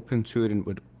 I'm open to it and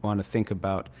would want to think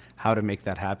about how to make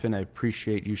that happen. I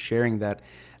appreciate you sharing that.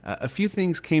 A few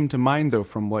things came to mind, though,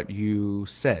 from what you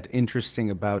said,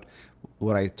 interesting about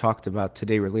what I talked about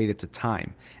today related to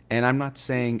time. And I'm not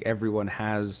saying everyone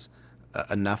has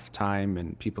enough time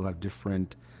and people have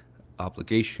different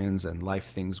obligations and life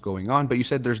things going on, but you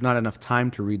said there's not enough time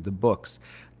to read the books.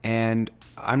 And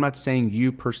I'm not saying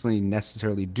you personally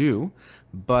necessarily do,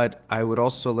 but I would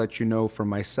also let you know for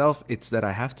myself, it's that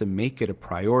I have to make it a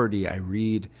priority. I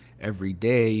read every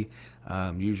day.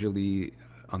 Usually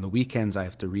on the weekends, I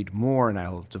have to read more, and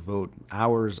I'll devote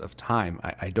hours of time.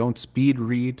 I don't speed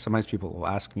read. Sometimes people will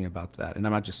ask me about that, and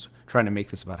I'm not just trying to make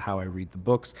this about how I read the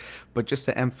books, but just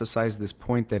to emphasize this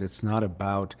point that it's not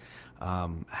about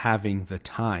having the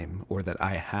time, or that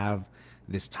I have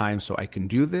this time so I can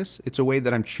do this. It's a way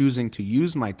that I'm choosing to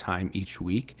use my time each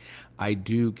week. I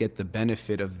do get the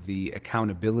benefit of the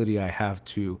accountability I have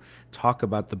to talk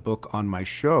about the book on my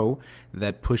show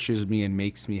that pushes me and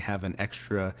makes me have an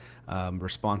extra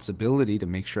responsibility to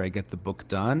make sure I get the book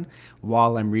done.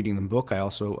 While I'm reading the book, I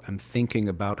also am thinking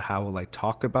about how will I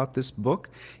talk about this book.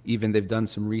 Even they've done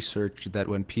some research that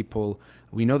when people,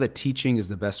 we know that teaching is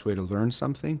the best way to learn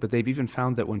something, but they've even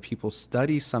found that when people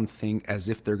study something as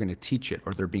if they're going to teach it,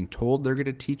 or they're being told they're going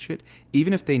to teach it,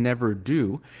 even if they never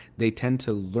do, they tend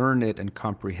to learn it and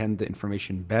comprehend the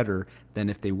information better than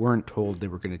if they weren't told they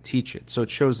were going to teach it. So it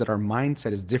shows that our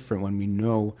mindset is different when we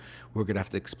know we're going to have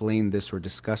to explain this or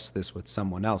discuss this with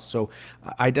someone else. So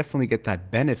I definitely get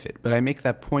that benefit, but I make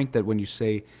that point that when you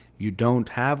say you don't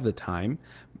have the time,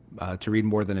 to read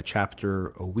more than a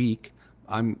chapter a week,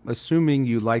 I'm assuming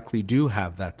you likely do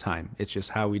have that time. It's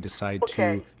just how we decide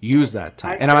Okay. to use that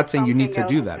time. I And I'm said not saying you need to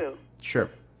something do else, that. too. Sure.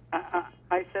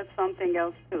 I said something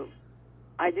else too.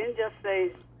 I didn't just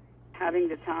say having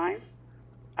the time.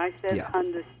 I said Yeah.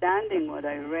 understanding what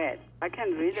I read. I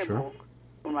can read a Sure. book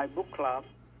for my book club,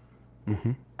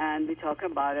 Mm-hmm. and we talk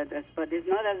about it, but it's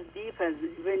not as deep as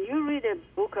when you read a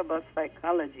book about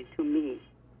psychology. To me,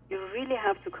 you really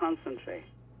have to concentrate.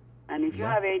 And if you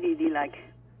Yeah. have ADD, like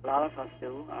a lot of us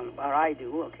do, or I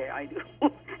do, okay, I do,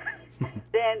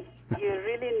 then you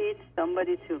really need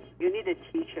somebody you need a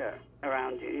teacher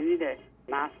around you. You need a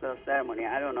master of ceremony.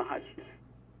 I don't know how to,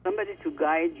 somebody to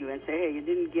guide you and say, hey, you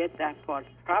didn't get that part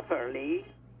properly.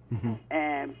 Mm-hmm.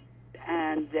 And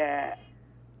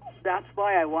that's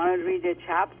why I want to read a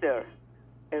chapter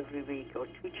every week or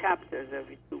 2 chapters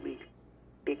every 2 weeks,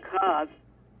 because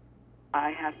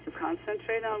I have to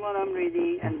concentrate on what I'm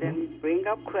reading and then bring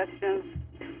up questions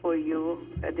for you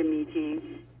at the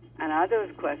meeting and others'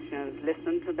 questions,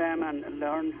 listen to them and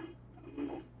learn.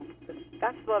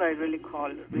 That's what I really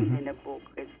call reading a book.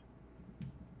 It's,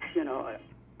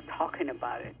 talking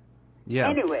about it. Yeah.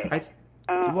 Anyway,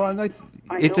 Well, and I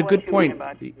it's know a good what you point. mean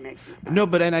about making time. No,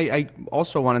 but and I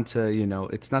also wanted to,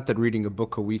 it's not that reading a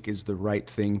book a week is the right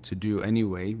thing to do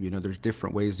anyway. There's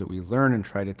different ways that we learn and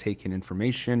try to take in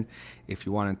information. If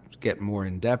you want to get more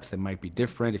in depth, it might be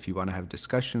different. If you want to have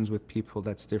discussions with people,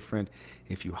 that's different.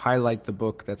 If you highlight the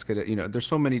book, that's gonna, there's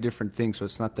so many different things. So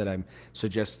it's not that I'm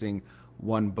suggesting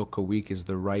one book a week is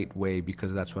the right way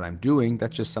because that's what I'm doing.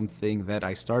 That's just something that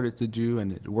I started to do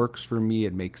and it works for me.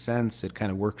 It makes sense. It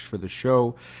kind of works for the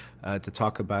show to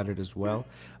talk about it as well.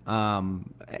 And,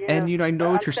 I know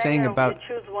what you're saying about... If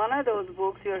you choose one of those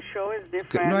books, your show is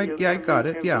different. No, I got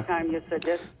it, yeah. Every time you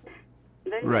suggest.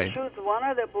 Then Right. you choose one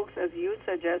of the books as you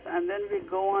suggest, and then we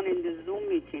go on in the Zoom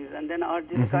meetings, and then our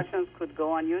discussions could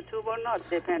go on YouTube or not,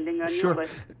 depending on Sure. you. But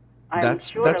I'm That's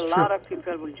sure a true. lot of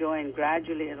people will join.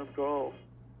 Gradually, it'll grow.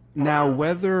 Now,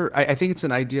 whether I think it's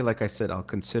an idea, like I said, I'll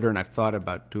consider, and I've thought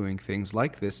about doing things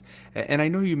like this. And I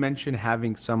know you mentioned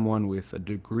having someone with a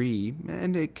degree,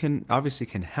 and it obviously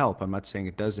can help. I'm not saying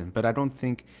it doesn't, but I don't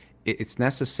think it's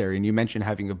necessary. And you mentioned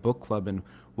having a book club, and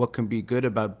what can be good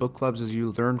about book clubs is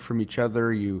you learn from each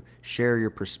other, you share your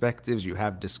perspectives, you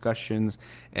have discussions,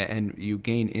 and you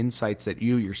gain insights that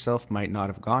you yourself might not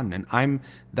have gotten. And I'm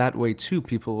that way too.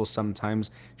 People will sometimes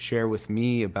share with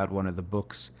me about one of the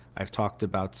books I've talked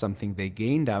about, something they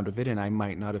gained out of it, and I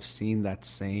might not have seen that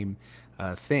same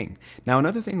thing. Now,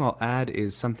 another thing I'll add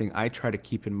is something I try to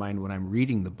keep in mind when I'm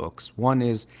reading the books. One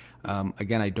is,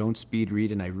 again, I don't speed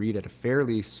read and I read at a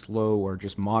fairly slow or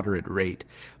just moderate rate.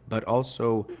 But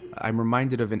also, I'm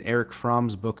reminded of an Eric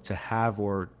Fromm's book, To Have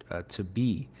or To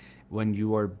Be. When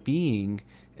you are being,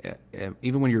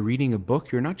 even when you're reading a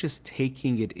book, you're not just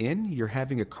taking it in, you're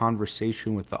having a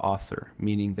conversation with the author,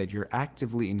 meaning that you're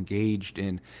actively engaged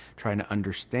in trying to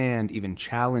understand, even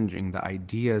challenging the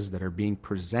ideas that are being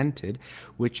presented,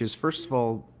 which is, first of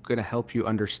all, going to help you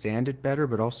understand it better,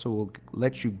 but also will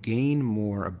let you gain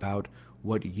more about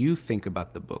what you think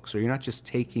about the book. So you're not just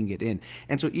taking it in.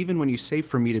 And so even when you say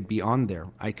for me to be on there,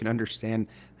 I can understand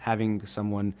having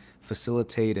someone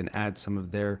facilitate and add some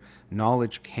of their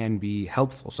knowledge can be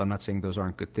helpful. So I'm not saying those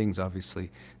aren't good things.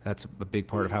 Obviously, that's a big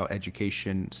part of how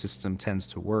education system tends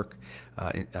to work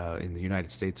in the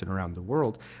United States and around the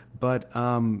world. But,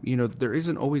 there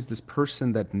isn't always this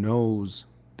person that knows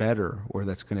better or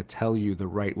that's going to tell you the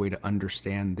right way to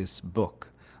understand this book.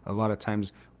 A lot of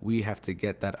times we have to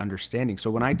get that understanding. So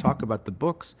when I talk about the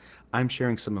books, I'm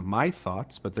sharing some of my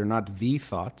thoughts, but they're not the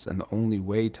thoughts and the only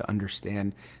way to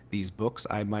understand these books.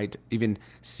 I might even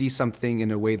see something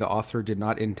in a way the author did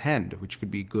not intend, which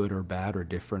could be good or bad or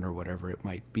different or whatever it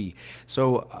might be.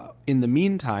 So in the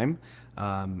meantime,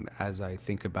 as I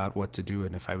think about what to do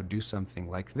and if I would do something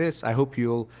like this, I hope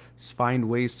you'll find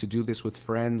ways to do this with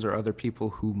friends or other people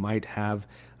who might have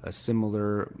a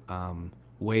similar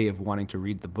way of wanting to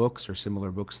read the books or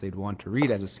similar books they'd want to read,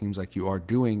 as it seems like you are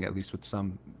doing, at least with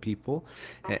some people.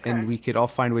 And we could all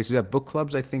find ways to do that. Book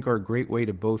clubs, I think, are a great way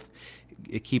to both,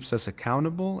 it keeps us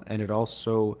accountable and it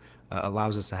also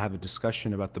allows us to have a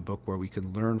discussion about the book where we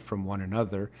can learn from one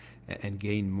another and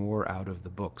gain more out of the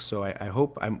book. So I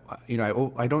hope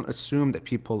I don't assume that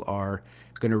people are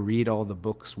going to read all the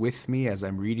books with me as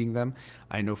I'm reading them.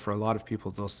 I know for a lot of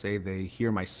people, they'll say they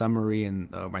hear my summary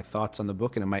and my thoughts on the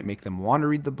book, and it might make them want to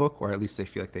read the book, or at least they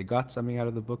feel like they got something out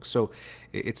of the book. So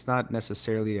it's not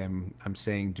necessarily I'm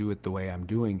saying do it the way I'm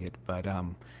doing it, but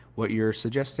what you're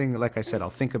suggesting, like I said, I'll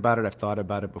think about it. I've thought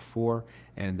about it before,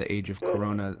 and the age of Good.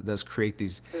 Corona does create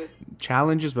these Good.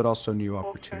 challenges, but also new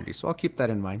opportunities. So I'll keep that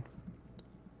in mind.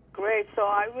 Great. So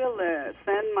I will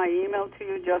send my email to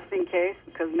you just in case,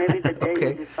 because maybe the day Okay.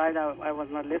 you decide I was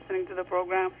not listening to the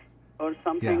program or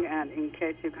something, Yeah. and in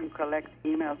case you can collect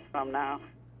emails from now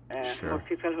Sure. for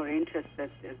people who are interested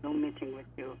in Zoom meeting with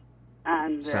you.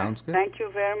 And Sounds good. thank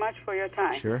you very much for your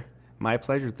time. Sure. My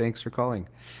pleasure. Thanks for calling.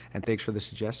 And thanks for the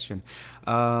suggestion.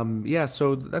 Yeah,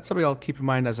 so that's something I'll keep in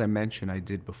mind. As I mentioned, I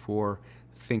did before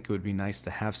think it would be nice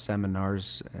to have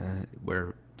seminars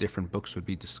where different books would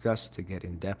be discussed to get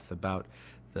in depth about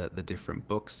the different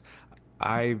books.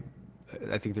 I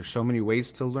think there's so many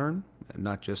ways to learn,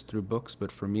 not just through books,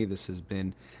 but for me, this has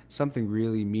been something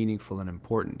really meaningful and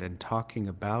important. And talking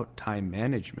about time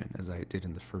management, as I did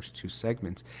in the first two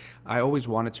segments, I always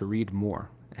wanted to read more.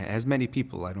 As many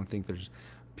people, I don't think there's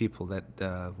people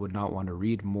that would not want to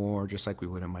read more, just like we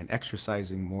wouldn't mind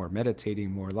exercising more,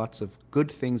 meditating more, lots of good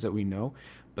things that we know.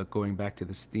 But going back to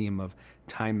this theme of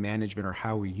time management or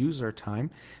how we use our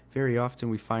time, very often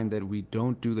we find that we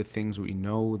don't do the things we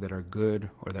know that are good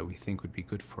or that we think would be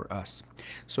good for us.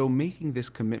 So making this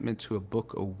commitment to a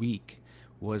book a week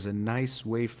was a nice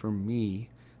way for me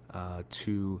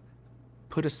to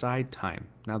put aside time.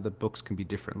 Now the books can be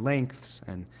different lengths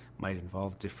and might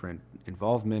involve different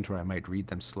involvement, or I might read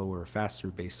them slower or faster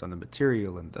based on the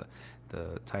material and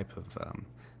the type of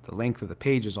the length of the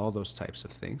pages, all those types of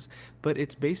things. But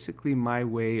it's basically my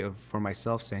way of, for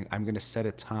myself, saying I'm going to set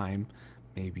a time,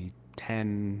 maybe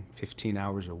 10, 15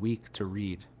 hours a week to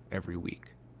read every week.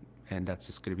 And that's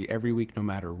just going to be every week, no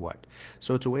matter what.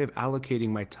 So it's a way of allocating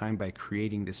my time by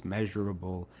creating this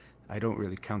measurable, I don't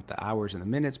really count the hours and the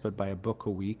minutes, but by a book a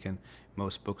week, and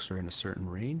most books are in a certain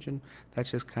range, and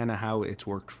that's just kind of how it's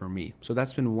worked for me. So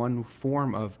that's been one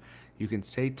form of, you can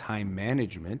say, time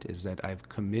management, is that I've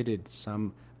committed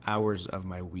some hours of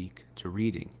my week to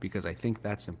reading, because I think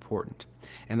that's important.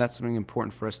 And that's something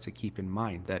important for us to keep in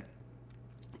mind, that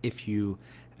if you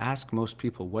ask most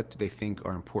people what do they think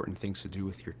are important things to do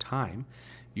with your time,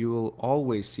 you will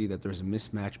always see that there's a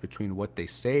mismatch between what they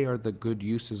say are the good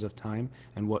uses of time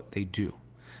and what they do.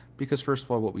 Because first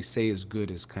of all, what we say is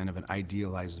good is kind of an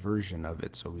idealized version of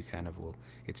it. So we kind of will,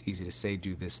 it's easy to say,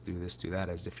 do this, do this, do that,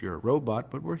 as if you're a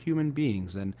robot, but we're human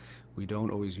beings and we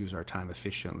don't always use our time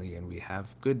efficiently, and we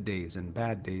have good days and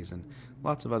bad days and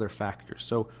lots of other factors.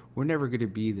 So we're never going to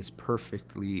be this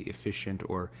perfectly efficient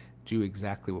or do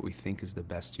exactly what we think is the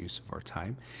best use of our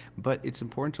time. But it's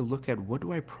important to look at, what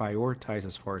do I prioritize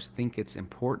as far as think it's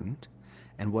important,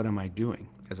 and what am I doing,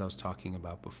 as I was talking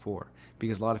about before.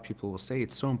 Because a lot of people will say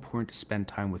it's so important to spend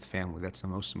time with family, that's the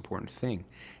most important thing.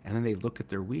 And then they look at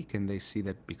their week and they see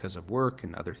that because of work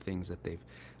and other things that they've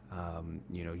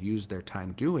used their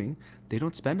time doing, they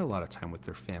don't spend a lot of time with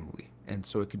their family. And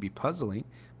so it could be puzzling,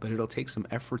 but it'll take some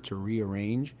effort to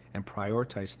rearrange and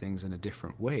prioritize things in a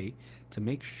different way to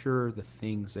make sure the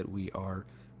things that we are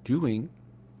doing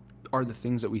are the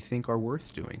things that we think are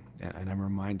worth doing. And I'm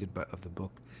reminded of the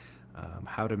book,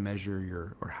 How to Measure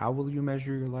Your, or How Will You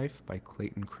Measure Your Life, by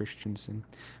Clayton Christensen.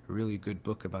 A really good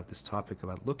book about this topic,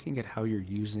 about looking at how you're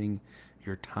using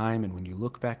your time, and when you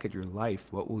look back at your life,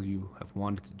 what will you have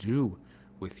wanted to do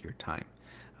with your time?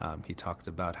 He talked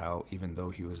about how even though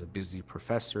he was a busy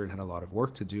professor and had a lot of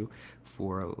work to do,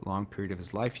 for a long period of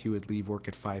his life, he would leave work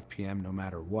at 5 p.m. no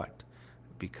matter what,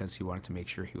 because he wanted to make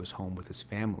sure he was home with his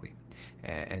family.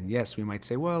 And yes, we might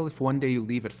say, well, if one day you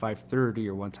leave at 5:30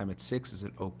 or one time at 6, is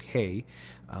it okay?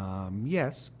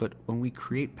 Yes, but when we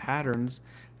create patterns,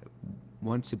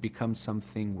 once it becomes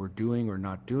something we're doing or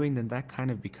not doing, then that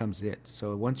kind of becomes it.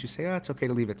 So once you say, it's okay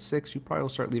to leave at 6, you probably will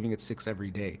start leaving at 6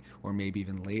 every day, or maybe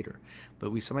even later.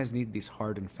 But we sometimes need these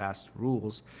hard and fast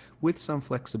rules with some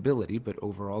flexibility, but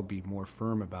overall be more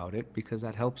firm about it, because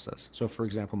that helps us. So for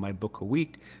example, my book a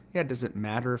week, it doesn't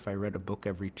matter if I read a book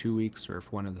every 2 weeks, or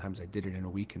if one of the times I did it in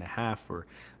a week and a half, or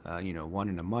one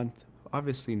in a month.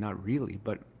 Obviously not really,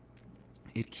 but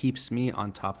it keeps me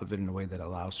on top of it in a way that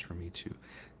allows for me to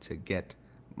get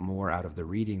more out of the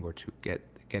reading, or to get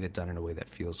it done in a way that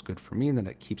feels good for me, and then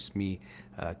it keeps me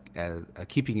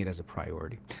keeping it as a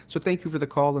priority. So thank you for the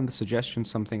call and the suggestion,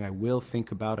 something I will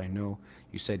think about. I know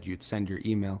you said you'd send your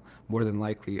email. More than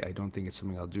likely, I don't think it's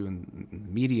something I'll do in the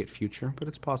immediate future, but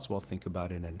it's possible I'll think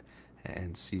about it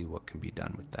and see what can be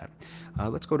done with that.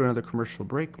 Let's go to another commercial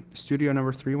break. Studio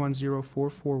number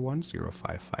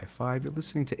 310-441-0555. You're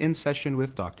listening to In Session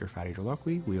with Dr. Fadi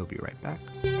Holakwi. We'll be right back.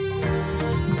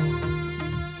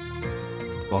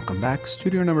 Welcome back.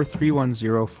 Studio number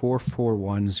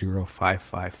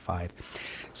 310-441-0555.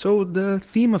 So the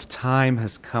theme of time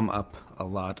has come up a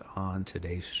lot on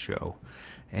today's show.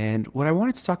 And what I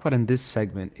wanted to talk about in this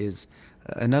segment is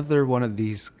another one of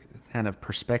these kind of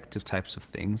perspective types of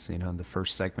things. In the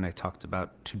first segment, I talked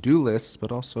about to-do lists,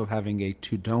 but also having a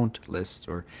to-don't list,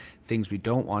 or things we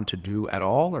don't want to do at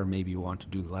all, or maybe want to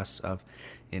do less of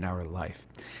in our life.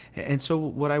 And so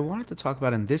what I wanted to talk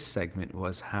about in this segment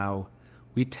was how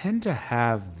we tend to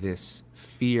have this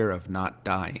fear of not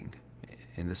dying,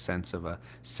 in the sense of a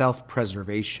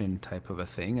self-preservation type of a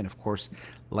thing. And of course,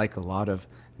 like a lot of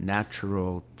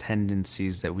natural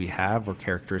tendencies that we have, or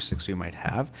characteristics we might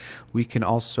have, we can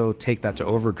also take that to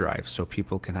overdrive. So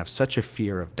people can have such a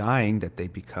fear of dying that they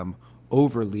become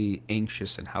overly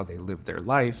anxious in how they live their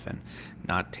life, and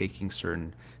not taking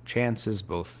certain chances,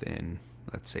 both in,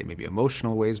 let's say, maybe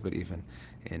emotional ways, but even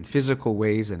in physical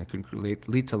ways, and it can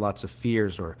lead to lots of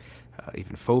fears, or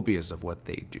even phobias of what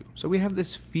they do. So we have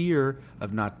this fear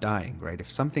of not dying, right?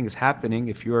 If something is happening,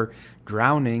 if you're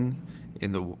drowning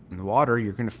in the water,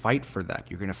 you're going to fight for that.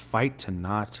 You're going to fight to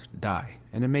not die.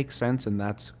 And it makes sense, and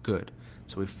that's good.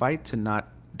 So we fight to not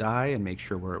die and make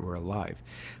sure we're alive.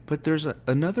 But there's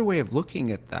another way of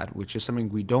looking at that, which is something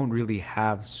we don't really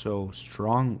have so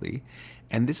strongly.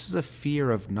 And this is a fear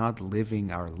of not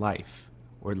living our life,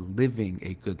 or living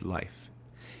a good life.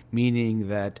 Meaning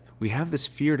that we have this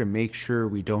fear to make sure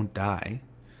we don't die.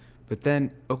 But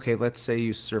then, okay, let's say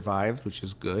you survived, which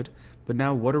is good. But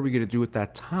now what are we going to do with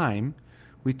that time?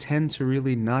 We tend to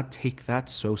really not take that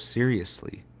so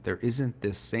seriously. There isn't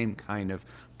this same kind of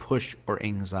push or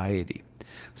anxiety.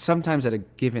 Sometimes at a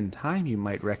given time, you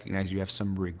might recognize you have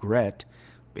some regret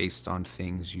based on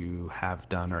things you have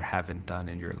done or haven't done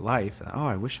in your life. Oh,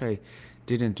 I wish I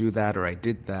didn't do that, or I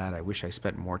did that. I wish I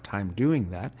spent more time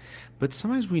doing that. But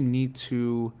sometimes we need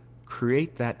to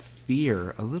create that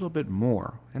fear a little bit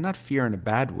more, and not fear in a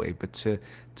bad way, but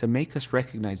to make us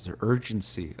recognize the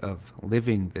urgency of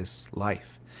living this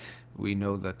life. We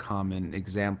know the common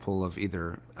example of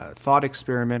either a thought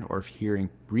experiment, or of hearing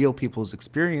real people's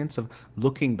experience of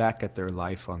looking back at their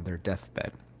life on their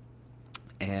deathbed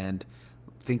and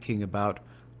thinking about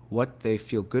what they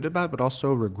feel good about, but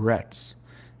also regrets.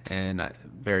 And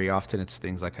very often it's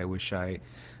things like, I wish I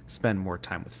spend more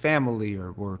time with family,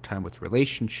 or more time with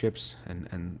relationships.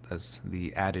 And as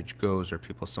the adage goes, or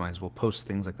people sometimes will post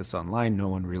things like this online, no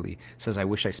one really says, I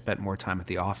wish I spent more time at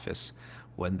the office,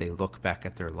 when they look back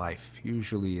at their life.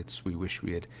 Usually it's, we wish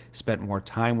we had spent more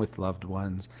time with loved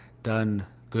ones, done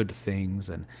good things,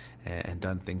 and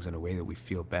done things in a way that we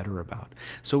feel better about.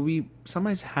 So we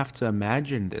sometimes have to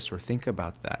imagine this, or think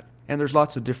about that. And there's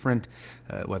lots of different,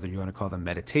 whether you want to call them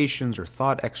meditations, or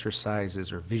thought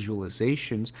exercises, or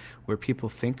visualizations, where people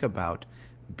think about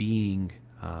being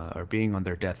on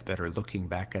their deathbed, or looking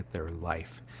back at their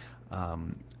life.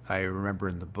 I remember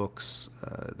in the book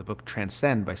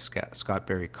Transcend by Scott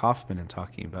Barry Kaufman, and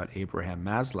talking about Abraham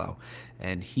Maslow,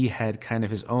 and he had kind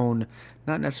of his own,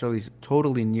 not necessarily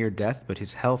totally near death, but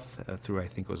his health through, I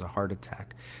think it was a heart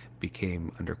attack,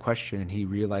 became under question, and he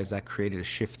realized that created a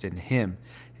shift in him,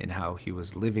 in how he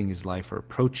was living his life, or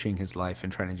approaching his life,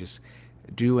 and trying to just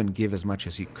do and give as much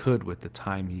as he could with the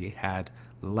time he had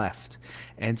left.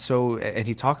 And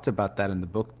he talked about that in the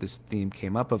book. This theme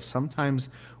came up of sometimes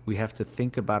we have to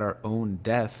think about our own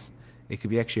death. It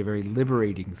could be actually a very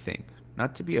liberating thing,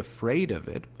 not to be afraid of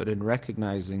it, but in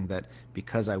recognizing that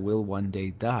because I will one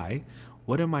day die,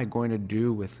 what am I going to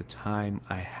do with the time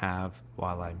I have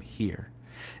while I'm here?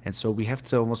 And so we have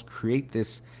to almost create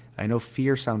this, I know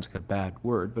fear sounds like a bad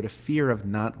word, but a fear of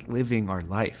not living our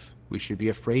life. We should be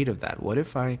afraid of that. What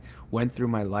if I went through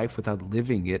my life without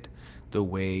living it the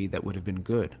way that would have been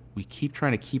good? We keep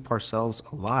trying to keep ourselves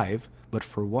alive, but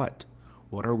for what?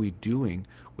 What are we doing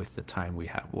with the time we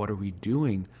have? What are we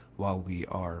doing while we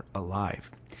are alive?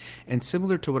 And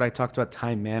similar to what I talked about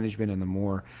time management in the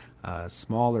more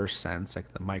smaller sense,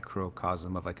 like the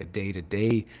microcosm of like a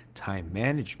day-to-day time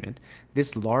management,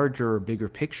 this larger or bigger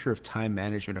picture of time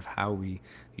management, of how we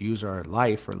use our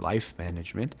life, or life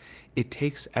management, it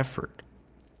takes effort.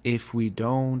 If we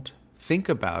don't think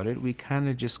about it, we kind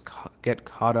of just get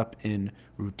caught up in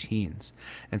routines.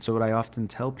 And so what I often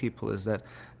tell people is that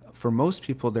for most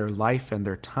people, their life and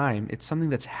their time, it's something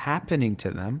that's happening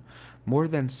to them more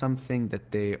than something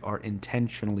that they are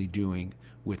intentionally doing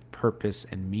with purpose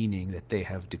and meaning that they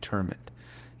have determined.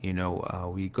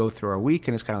 We go through our week,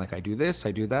 and it's kind of like, I do this,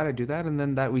 I do that, and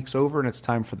then that week's over, and it's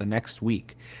time for the next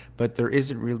week. But there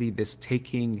isn't really this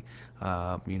taking,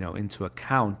 into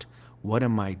account, what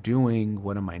am I doing?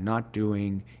 What am I not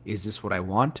doing? Is this what I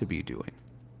want to be doing?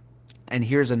 And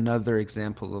here's another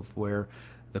example of where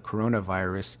the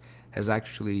coronavirus has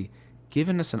actually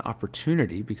given us an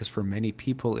opportunity, because for many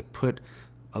people it put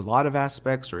a lot of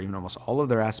aspects, or even almost all of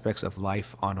their aspects of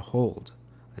life, on hold.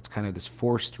 It's kind of this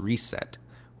forced reset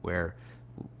where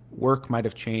work might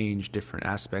have changed, different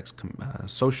aspects,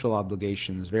 social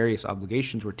obligations, various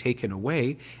obligations were taken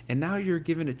away, and now you're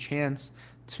given a chance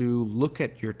to look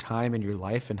at your time and your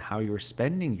life and how you're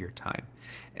spending your time.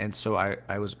 And so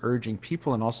I was urging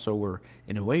people, and also were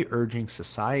in a way urging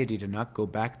society, to not go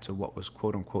back to what was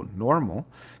quote unquote normal,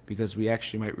 because we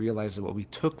actually might realize that what we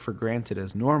took for granted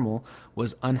as normal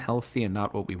was unhealthy and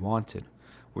not what we wanted.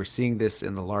 We're seeing this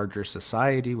in the larger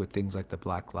society with things like the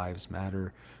Black Lives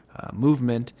Matter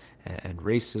movement and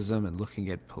racism, and looking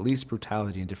at police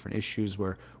brutality and different issues,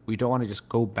 where we don't want to just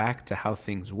go back to how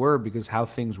things were, because how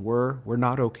things were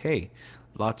not okay.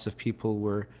 Lots of people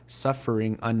were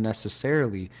suffering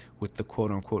unnecessarily with the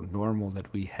quote unquote normal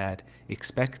that we had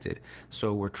expected.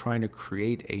 So we're trying to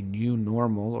create a new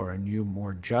normal, or a new,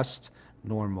 more just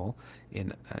normal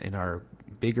in our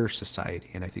bigger society.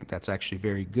 And I think that's actually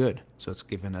very good. So it's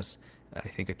given us, I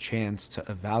think, a chance to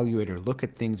evaluate or look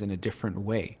at things in a different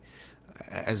way.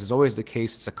 As is always the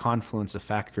case, it's a confluence of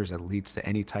factors that leads to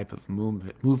any type of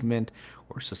movement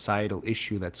or societal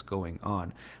issue that's going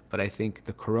on. But I think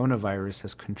the coronavirus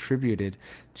has contributed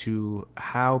to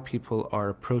how people are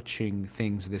approaching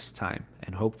things this time,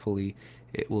 and hopefully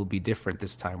it will be different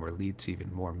this time, or lead to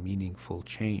even more meaningful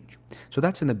change. So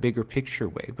that's in the bigger picture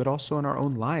way, but also in our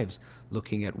own lives,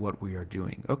 looking at what we are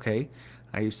doing. Okay,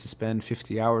 I used to spend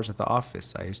 50 hours at the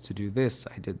office. I used to do this.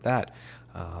 I did that.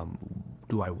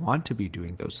 Do I want to be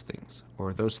doing those things? Or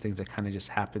are those things that kind of just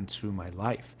happen through my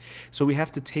life? So we have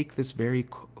to take this very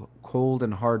cold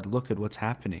and hard look at what's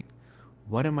happening.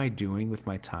 What am I doing with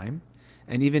my time?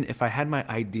 And even if I had my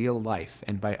ideal life,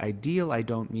 and by ideal I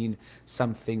don't mean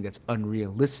something that's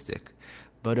unrealistic,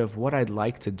 but of what I'd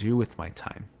like to do with my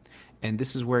time. And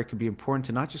this is where it can be important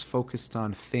to not just focus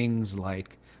on things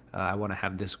like, I want to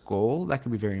have this goal. That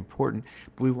can be very important,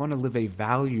 but we want to live a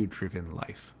value-driven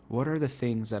life. What are the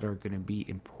things that are going to be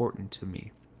important to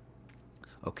me?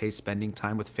 Okay, spending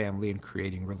time with family and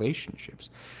creating relationships.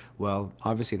 Well,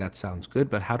 obviously that sounds good,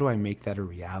 but how do I make that a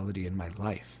reality in my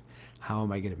life? How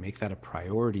am I going to make that a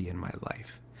priority in my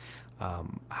life?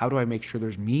 How do I make sure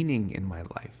there's meaning in my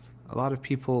life? A lot of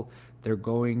people, they're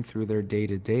going through their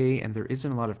day-to-day, and there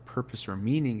isn't a lot of purpose or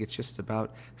meaning. It's just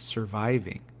about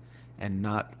surviving and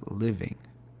not living.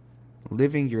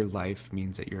 Living your life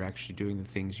means that you're actually doing the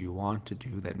things you want to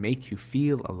do that make you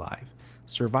feel alive.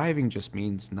 Surviving just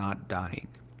means not dying.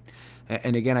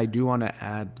 And again, I do want to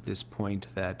add this point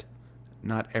that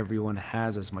not everyone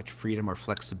has as much freedom or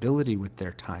flexibility with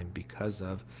their time because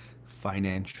of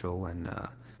financial and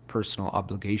personal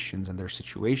obligations and their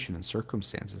situation and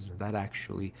circumstances. And that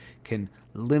actually can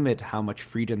limit how much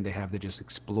freedom they have to just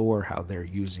explore how they're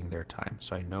using their time.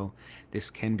 So I know this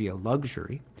can be a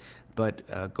luxury,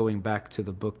 but going back to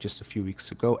the book just a few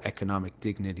weeks ago, Economic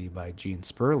Dignity by Gene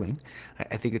Sperling,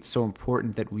 I think it's so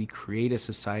important that we create a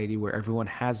society where everyone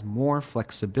has more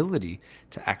flexibility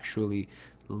to actually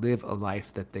live a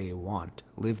life that they want,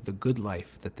 live the good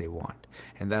life that they want.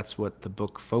 And that's what the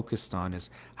book focused on, is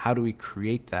how do we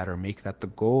create that, or make that the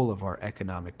goal of our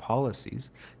economic policies,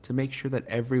 to make sure that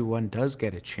everyone does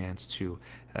get a chance to,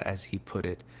 as he put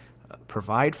it,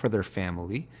 provide for their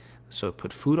family, so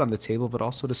put food on the table, but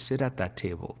also to sit at that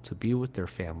table, to be with their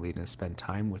family and to spend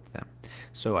time with them.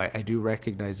 So I do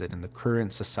recognize that in the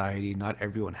current society, not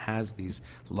everyone has these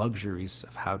luxuries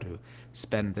of how to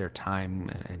spend their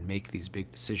time and make these big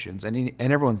decisions. And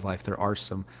in everyone's life, there are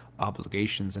some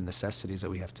obligations and necessities that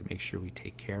we have to make sure we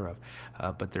take care of.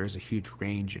 But there is a huge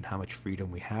range in how much freedom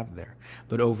we have there.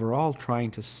 But overall,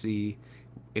 trying to see,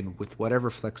 with whatever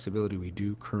flexibility we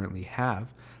do currently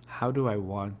have, how do I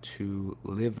want to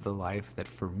live the life that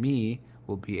for me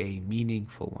will be a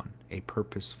meaningful one, a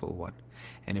purposeful one?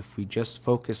 And if we just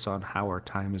focus on how our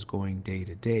time is going day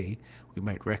to day, we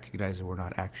might recognize that we're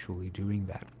not actually doing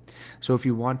that. So if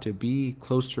you want to be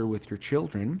closer with your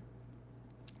children,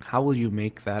 how will you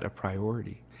make that a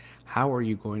priority? How are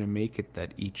you going to make it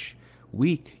that each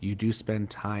week you do spend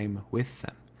time with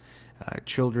them?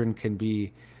 Children can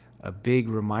be a big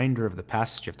reminder of the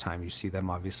passage of time. You see them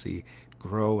obviously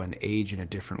grow and age in a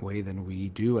different way than we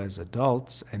do as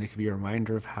adults, and it can be a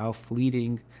reminder of how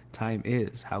fleeting time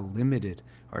is, how limited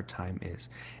our time is.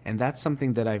 And that's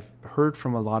something that I've heard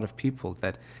from a lot of people,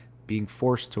 that being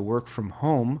forced to work from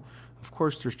home, of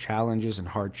course there's challenges and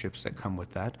hardships that come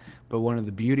with that, but one of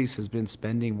the beauties has been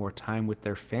spending more time with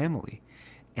their family.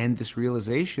 And this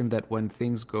realization that when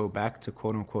things go back to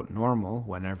quote unquote normal,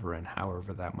 whenever and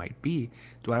however that might be,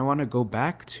 do I want to go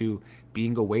back to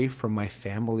being away from my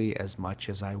family as much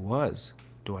as I was?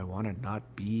 Do I want to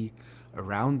not be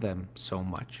around them so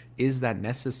much? Is that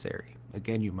necessary?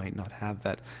 Again, you might not have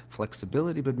that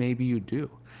flexibility, but maybe you do.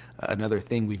 Another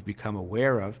thing we've become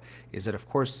aware of is that, of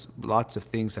course, lots of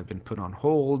things have been put on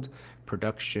hold.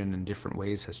 Production in different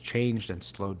ways has changed and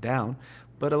slowed down.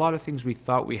 But a lot of things we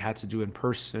thought we had to do in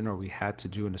person or we had to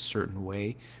do in a certain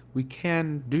way, we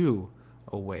can do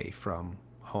away from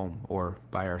home or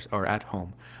or at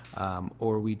home,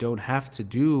 or we don't have to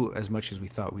do as much as we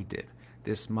thought we did.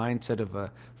 This mindset of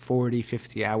a 40,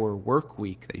 50-hour work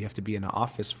week that you have to be in an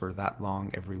office for that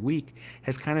long every week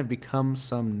has kind of become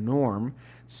some norm,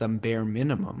 some bare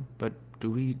minimum. But do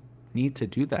we need to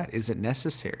do that? Is it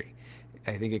necessary?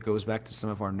 I think it goes back to some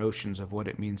of our notions of what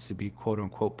it means to be quote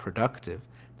unquote productive.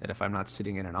 That if I'm not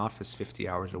sitting in an office 50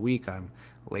 hours a week, I'm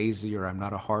lazy or I'm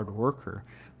not a hard worker.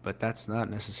 But that's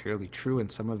not necessarily true.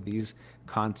 And some of these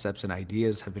concepts and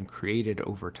ideas have been created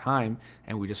over time,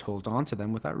 and we just hold on to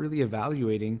them without really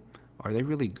evaluating, are they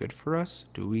really good for us?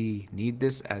 Do we need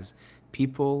this as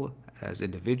people, as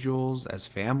individuals, as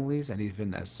families, and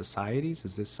even as societies?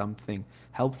 Is this something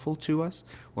helpful to us?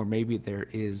 Or maybe there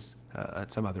is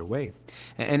some other way.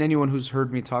 And anyone who's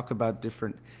heard me talk about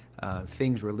different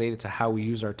things related to how we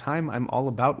use our time, I'm all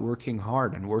about working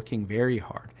hard and working very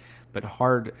hard. But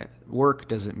hard work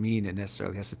doesn't mean it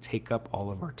necessarily has to take up all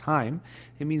of our time.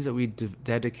 It means that we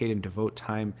dedicate and devote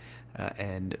time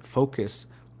and focus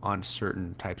on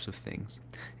certain types of things.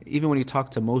 Even when you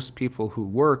talk to most people who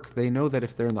work, they know that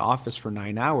if they're in the office for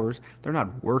 9 hours, they're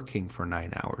not working for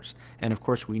 9 hours. And of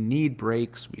course, we need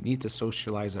breaks. We need to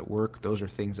socialize at work. Those are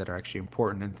things that are actually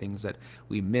important and things that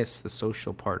we miss, the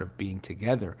social part of being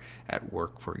together at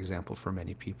work, for example, for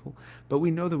many people. But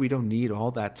we know that we don't need all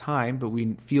that time, but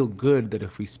we feel good that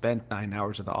if we spent 9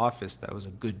 hours at the office, that was a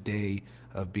good day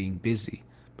of being busy.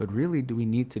 But really, do we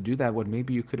need to do that when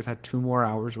maybe you could have had 2 more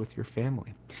hours with your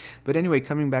family? But anyway,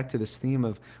 coming back to this theme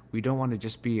of we don't want to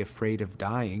just be afraid of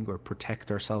dying or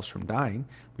protect ourselves from dying.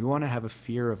 We want to have a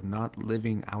fear of not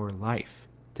living our life.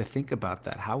 To think about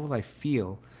that. How will I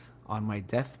feel on my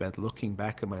deathbed looking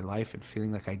back at my life and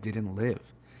feeling like I didn't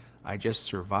live? I just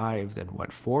survived and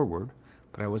went forward,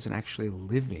 but I wasn't actually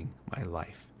living my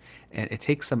life. And it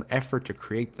takes some effort to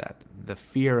create that. The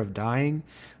fear of dying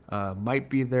might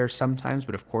be there sometimes,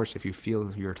 but of course, if you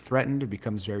feel you're threatened, it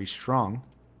becomes very strong.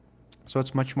 So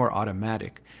it's much more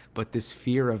automatic. But this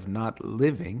fear of not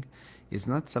living is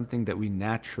not something that we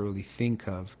naturally think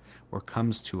of or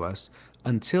comes to us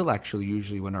until actually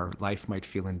usually when our life might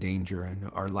feel in danger and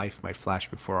our life might flash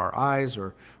before our eyes,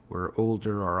 or we're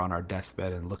older or on our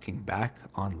deathbed and looking back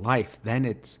on life. Then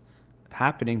it's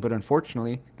happening, but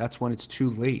unfortunately, that's when it's too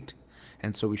late.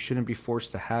 And so we shouldn't be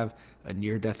forced to have a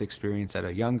near-death experience at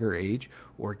a younger age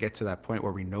or get to that point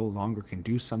where we no longer can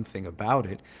do something about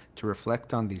it, to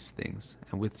reflect on these things.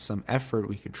 And with some effort,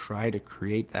 we can try to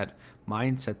create that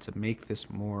mindset to make this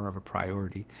more of a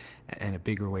priority and a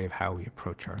bigger way of how we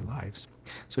approach our lives.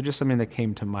 So just something that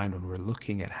came to mind when we're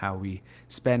looking at how we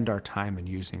spend our time and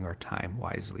using our time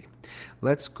wisely.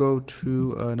 Let's go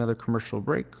to another commercial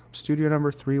break. Studio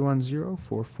number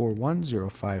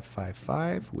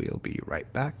 310-441-0555. We'll be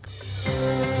right back.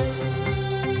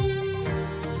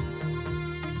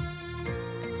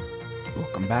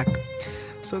 Welcome back.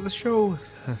 So the show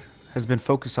has been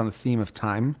focused on the theme of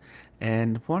time,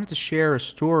 and wanted to share a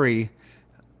story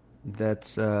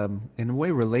that in a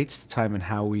way relates to time and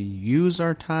how we use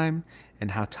our time and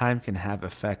how time can have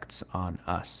effects on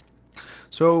us.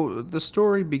 So the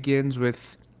story begins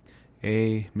with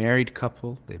a married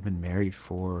couple. They've been married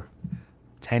for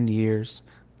 10 years,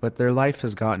 but their life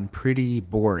has gotten pretty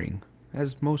boring,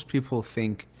 as most people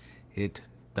think it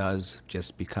does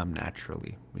just become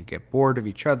naturally. We get bored of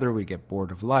each other, we get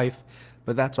bored of life,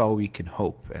 but that's all we can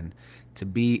hope. And to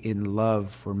be in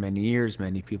love for many years,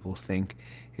 many people think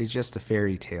is just a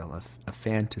fairy tale, a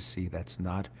fantasy that's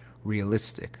not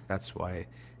realistic. That's why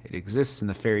it exists in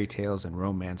the fairy tales and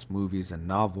romance movies and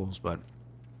novels, but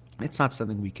it's not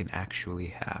something we can actually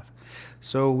have.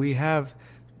 So we have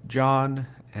John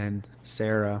and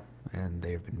Sarah, and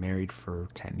they've been married for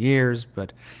 10 years,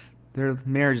 but their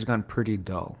marriage has gone pretty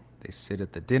dull. They sit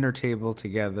at the dinner table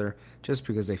together just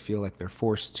because they feel like they're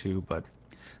forced to, but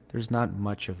there's not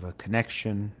much of a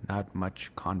connection, not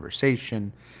much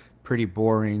conversation, pretty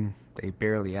boring. They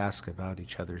barely ask about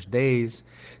each other's days.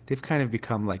 They've kind of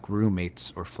become like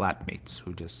roommates or flatmates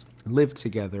who just live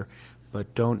together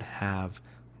but don't have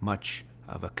much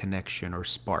of a connection or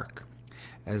spark.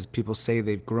 As people say,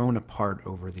 they've grown apart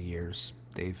over the years.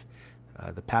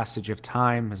 The passage of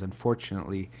time has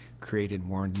unfortunately created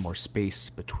more and more space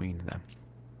between them.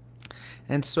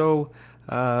 And so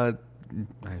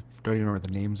I don't even remember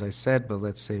the names I said, but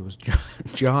let's say it was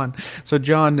John. So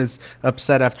John is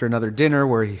upset after another dinner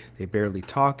where they barely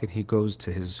talk, and he goes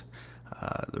to his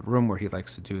the room where he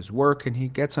likes to do his work, and he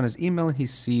gets on his email and he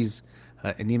sees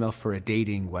an email for a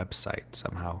dating website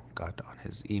somehow got on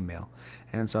his email.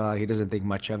 And so he doesn't think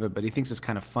much of it, but he thinks it's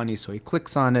kind of funny. So he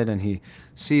clicks on it and he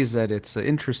sees that it's an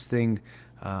interesting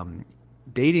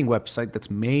dating website that's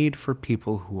made for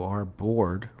people who are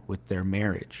bored with their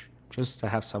marriage, just to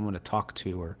have someone to talk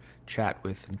to or chat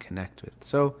with and connect with.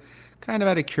 So kind of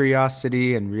out of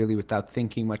curiosity and really without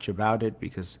thinking much about it,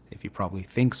 because if he probably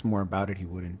thinks more about it, he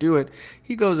wouldn't do it.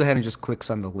 He goes ahead and just clicks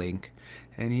on the link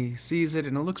and he sees it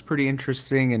and it looks pretty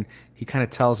interesting, and he kind of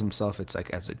tells himself it's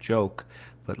like as a joke,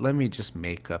 but let me just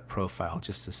make a profile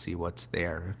just to see what's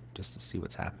there, just to see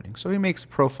what's happening. So he makes a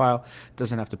profile,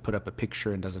 doesn't have to put up a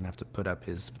picture and doesn't have to put up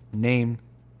his name,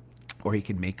 or he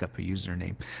can make up a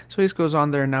username. So he just goes on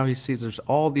there and now he sees there's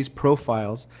all these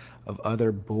profiles of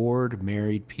other bored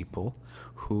married people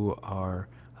who are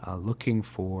looking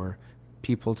for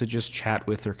people to just chat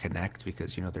with or connect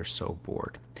because, they're so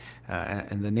bored.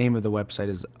 And the name of the website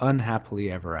is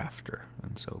Unhappily Ever After.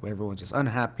 And so everyone's just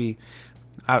unhappy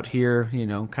out here,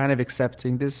 kind of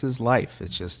accepting this is life.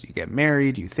 It's just you get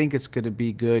married, you think it's going to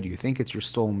be good, you think it's your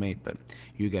soulmate, but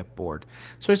you get bored.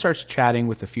 So he starts chatting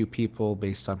with a few people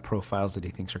based on profiles that he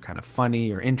thinks are kind of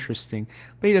funny or interesting,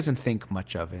 but he doesn't think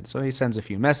much of it. So he sends a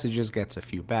few messages, gets a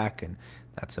few back, and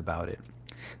that's about it.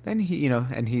 Then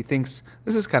and he thinks,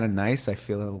 this is kind of nice. I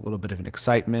feel a little bit of an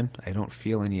excitement. I don't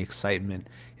feel any excitement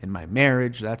in my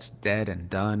marriage. That's dead and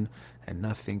done, and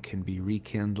nothing can be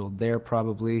rekindled there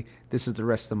probably. This is the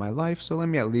rest of my life, so let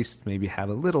me at least maybe have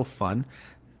a little fun.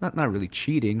 Not really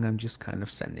cheating. I'm just kind of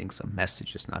sending some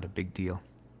messages, not a big deal.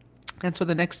 And so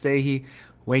the next day he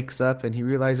wakes up and he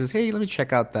realizes, hey, let me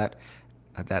check out that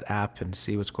app and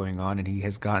see what's going on. And he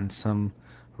has gotten some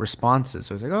responses.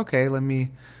 So he's like, okay, let me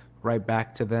write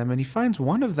back to them. And he finds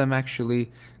one of them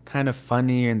actually kind of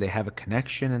funny and they have a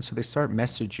connection. And so they start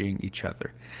messaging each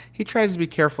other. He tries to be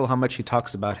careful how much he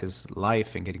talks about his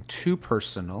life and getting too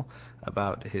personal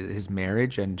about his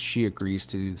marriage. And she agrees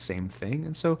to do the same thing.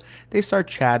 And so they start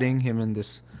chatting, him and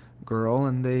this girl,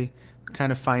 and they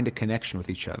kind of find a connection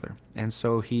with each other. And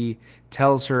so he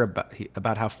tells her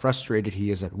about how frustrated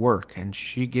he is at work. And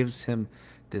she gives him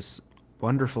this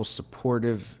wonderful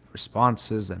supportive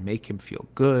responses that make him feel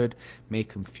good,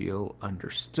 make him feel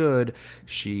understood.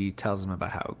 She tells him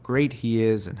about how great he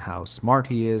is and how smart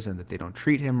he is and that they don't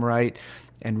treat him right,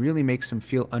 and really makes him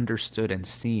feel understood and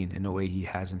seen in a way he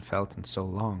hasn't felt in so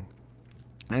long.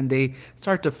 And they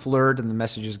start to flirt, and the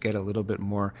messages get a little bit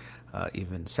more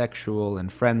even sexual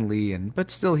and friendly,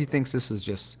 but still he thinks this is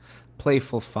just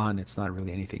playful fun. It's not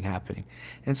really anything happening.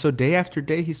 And so day after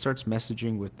day, he starts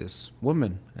messaging with this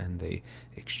woman, and they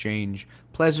exchange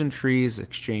pleasantries,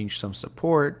 exchange some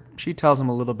support. She tells him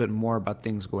a little bit more about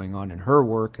things going on in her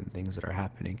work and things that are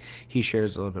happening. He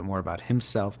shares a little bit more about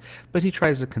himself, but he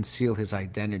tries to conceal his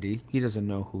identity. He doesn't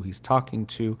know who he's talking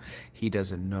to. He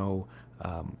doesn't know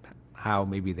how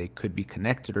maybe they could be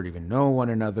connected or even know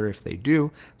one another if they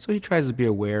do. So he tries to be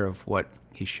aware of what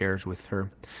he shares with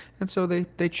her. And so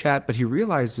they chat, but he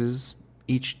realizes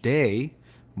each day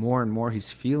more and more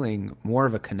he's feeling more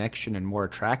of a connection and more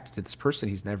attracted to this person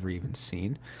he's never even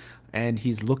seen. And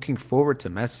he's looking forward to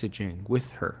messaging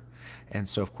with her. And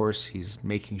so, of course, he's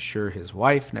making sure his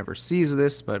wife never sees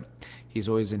this, but he's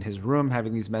always in his room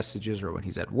having these messages, or when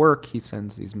he's at work, he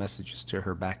sends these messages to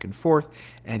her back and forth.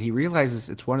 And he realizes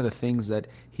it's one of the things that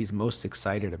he's most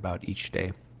excited about each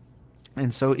day.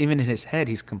 And so even in his head,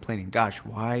 he's complaining, gosh,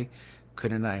 why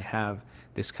couldn't I have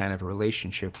this kind of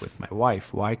relationship with my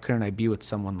wife? Why couldn't I be with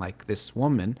someone like this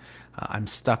woman? I'm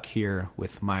stuck here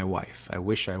with my wife. I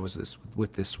wish I was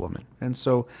with this woman. And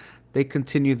so they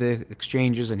continue the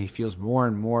exchanges, and he feels more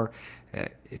and more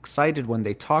excited when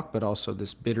they talk, but also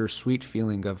this bittersweet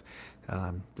feeling of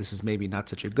this is maybe not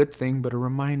such a good thing, but a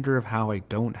reminder of how I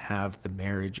don't have the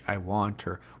marriage I want,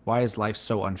 or why is life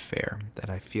so unfair that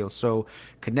I feel so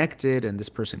connected and this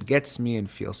person gets me and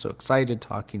feel so excited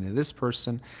talking to this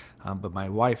person. But my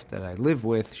wife that I live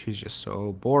with, she's just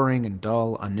so boring and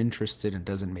dull, uninterested, and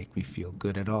doesn't make me feel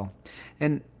good at all.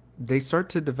 And they start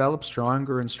to develop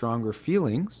stronger and stronger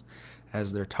feelings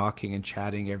as they're talking and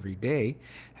chatting every day.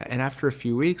 And after a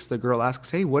few weeks, the girl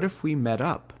asks, hey, what if we met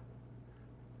up?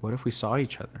 What if we saw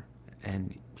each other?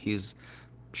 And he's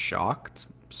shocked,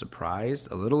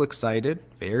 surprised, a little excited,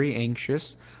 very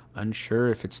anxious, unsure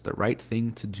if it's the right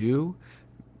thing to do,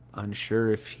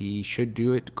 unsure if he should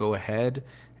do it, go ahead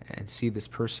and see this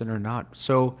person or not.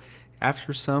 So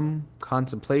after some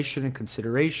contemplation and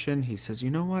consideration, he says, you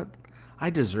know what? I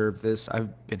deserve this.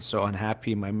 I've been so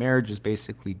unhappy. My marriage is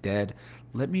basically dead.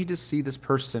 Let me just see this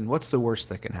person. What's the worst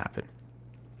that can happen?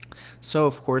 So,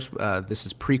 of course, this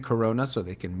is pre-corona, so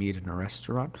they can meet in a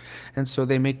restaurant. And so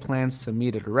they make plans to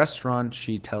meet at a restaurant.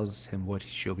 She tells him what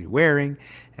she'll be wearing,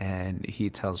 and he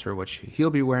tells her what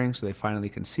he'll be wearing, so they finally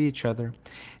can see each other.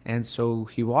 And so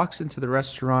he walks into the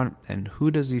restaurant, and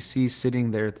who does he see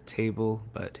sitting there at the table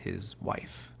but his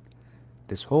wife?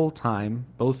 This whole time,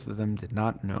 both of them did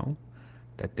not know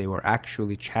that they were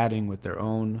actually chatting with their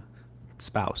own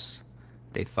spouse.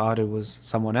 They thought it was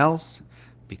someone else.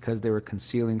 Because they were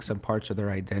concealing some parts of their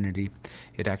identity,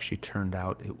 it actually turned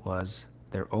out it was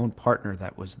their own partner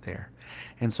that was there.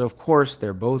 And so, of course,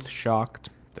 they're both shocked.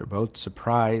 They're both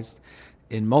surprised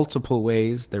in multiple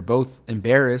ways. They're both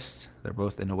embarrassed. They're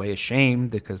both, in a way,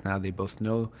 ashamed because now they both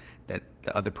know that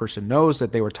the other person knows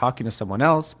that they were talking to someone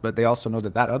else, but they also know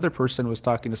that that other person was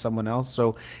talking to someone else.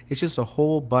 So it's just a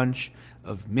whole bunch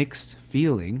of mixed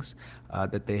feelings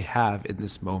that they have in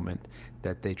this moment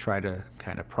that they try to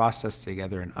kind of process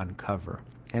together and uncover.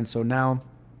 And so now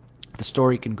the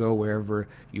story can go wherever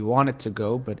you want it to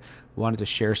go, but wanted to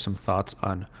share some thoughts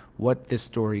on what this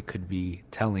story could be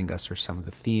telling us or some of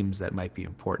the themes that might be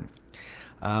important.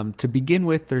 To begin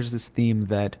with, there's this theme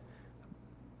that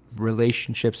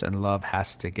relationships and love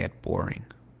has to get boring,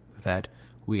 that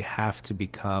we have to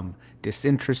become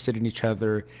disinterested in each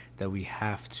other, that we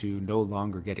have to no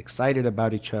longer get excited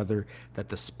about each other, that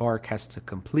the spark has to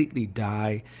completely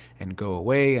die and go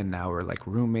away, and now we're like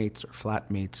roommates or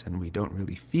flatmates and we don't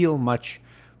really feel much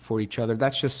for each other.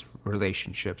 That's just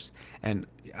relationships. And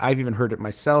I've even heard it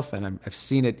myself, and I've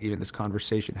seen it, even this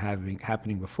conversation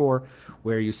happening before,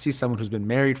 where you see someone who's been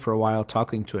married for a while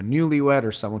talking to a newlywed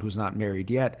or someone who's not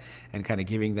married yet and kind of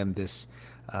giving them this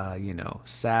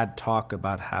sad talk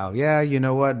about how, yeah, you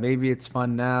know what, maybe it's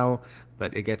fun now,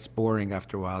 but it gets boring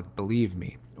after a while, believe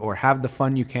me. Or have the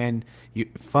fun you can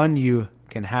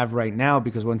have right now,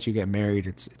 because once you get married,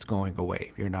 it's going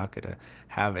away. You're not going to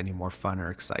have any more fun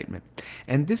or excitement.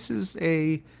 And this is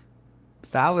a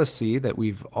fallacy that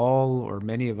we've all, or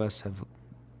many of us, have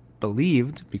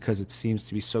believed because it seems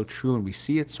to be so true and we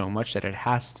see it so much that it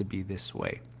has to be this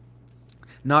way.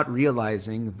 Not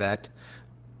realizing that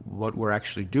what we're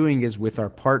actually doing is with our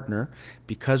partner,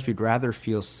 because we'd rather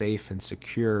feel safe and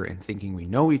secure in thinking we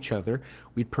know each other,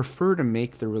 we'd prefer to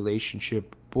make the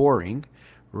relationship boring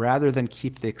rather than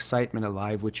keep the excitement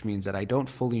alive, which means that I don't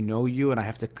fully know you and I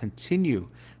have to continue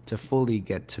to fully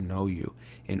get to know you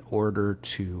in order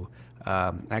to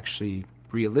actually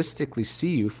realistically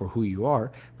see you for who you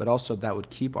are, but also that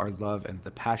would keep our love and the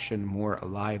passion more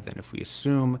alive than if we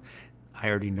assume, I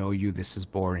already know you, this is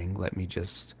boring, let me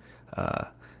just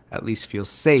at least feel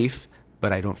safe,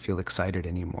 but I don't feel excited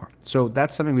anymore. So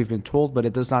that's something we've been told, but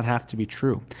it does not have to be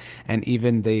true. And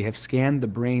even they have scanned the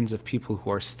brains of people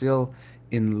who are still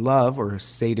in love or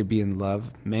say to be in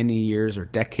love many years or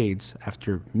decades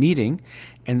after meeting,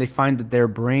 and they find that their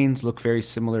brains look very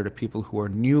similar to people who are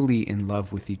newly in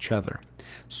love with each other.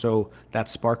 So that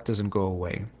spark doesn't go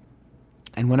away.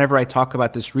 And whenever I talk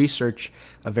about this research,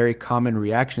 a very common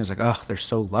reaction is like, oh, they're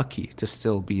so lucky to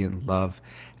still be in love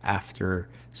after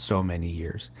so many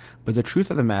years. But the truth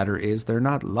of the matter is they're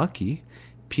not lucky.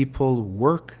 People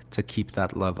work to keep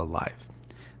that love alive.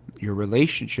 Your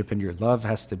relationship and your love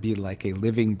has to be like a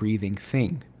living, breathing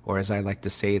thing. Or as I like to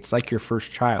say, it's like your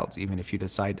first child. Even if you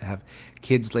decide to have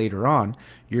kids later on,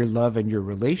 your love and your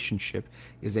relationship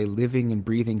is a living and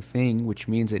breathing thing, which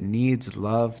means it needs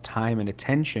love, time, and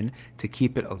attention to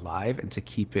keep it alive and to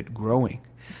keep it growing.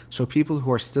 So people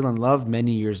who are still in love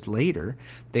many years later,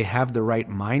 they have the right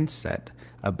mindset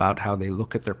about how they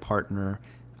look at their partner,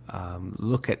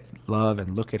 look at love,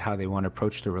 and look at how they want to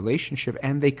approach the relationship,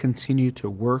 and they continue to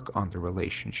work on the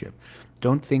relationship.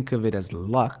 Don't think of it as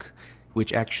luck,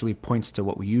 which actually points to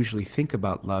what we usually think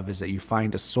about love, is that you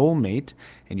find a soulmate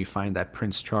and you find that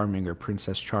Prince Charming or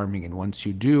Princess Charming, and once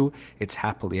you do, it's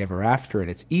happily ever after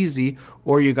and it's easy,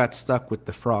 or you got stuck with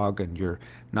the frog and you're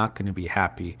not going to be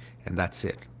happy and that's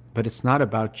it. But it's not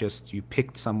about just you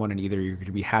picked someone and either you're going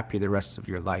to be happy the rest of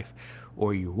your life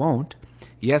or you won't.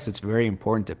 Yes, it's very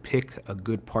important to pick a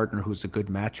good partner who's a good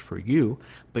match for you,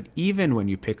 but even when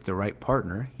you pick the right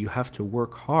partner, you have to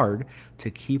work hard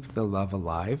to keep the love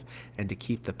alive and to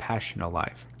keep the passion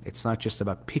alive. It's not just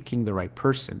about picking the right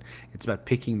person, it's about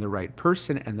picking the right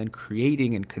person and then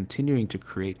creating and continuing to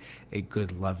create a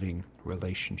good, loving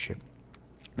relationship.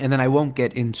 And then I won't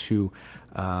get into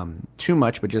too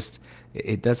much, but just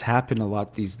it does happen a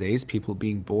lot these days, people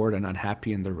being bored and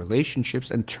unhappy in their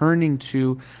relationships and turning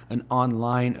to an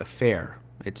online affair,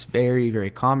 It's very, very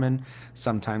common,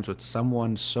 sometimes with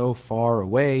someone so far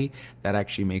away that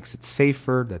actually makes it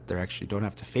safer, that they actually don't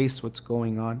have to face what's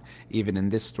going on. Even in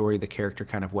this story, the character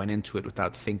kind of went into it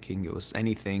without thinking it was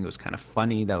anything. It was kind of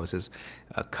funny. That was his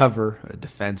cover, a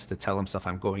defense to tell himself,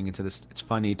 I'm going into this. It's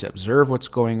funny to observe what's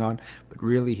going on, but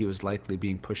really he was likely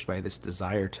being pushed by this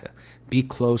desire to be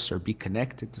close or be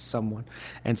connected to someone.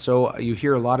 And so you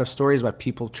hear a lot of stories about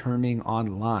people turning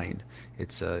online.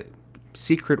 It's a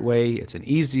secret way, it's an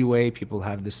easy way. People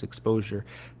have this exposure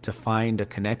to find a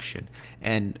connection.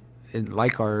 And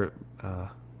like our the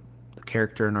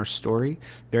character in our story,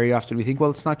 very often we think, well,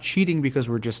 it's not cheating because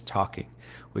we're just talking,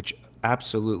 which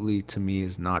absolutely to me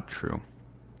is not true.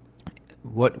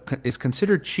 What is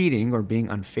considered cheating or being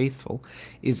unfaithful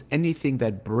is anything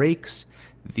that breaks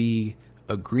the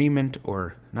agreement,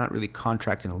 or not really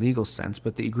contract in a legal sense,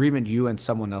 but the agreement you and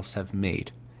someone else have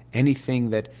made. Anything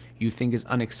that you think is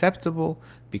unacceptable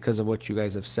because of what you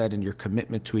guys have said and your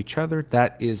commitment to each other,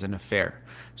 that is an affair.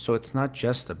 So it's not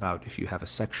just about if you have a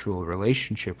sexual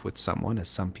relationship with someone, as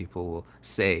some people will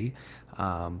say,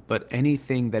 but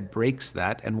anything that breaks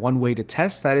that. And one way to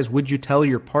test that is, would you tell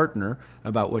your partner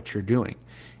about what you're doing?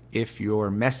 If your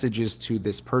messages to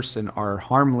this person are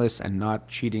harmless and not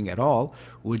cheating at all,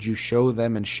 would you show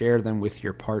them and share them with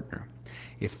your partner?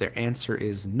 If their answer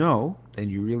is no, then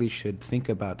you really should think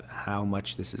about how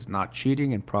much this is not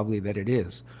cheating, and probably that it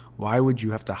is. Why would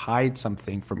you have to hide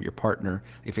something from your partner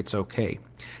if it's okay?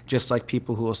 Just like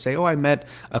people who will say, oh, I met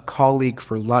a colleague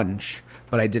for lunch,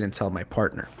 but I didn't tell my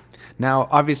partner. Now,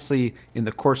 obviously, in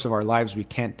the course of our lives, we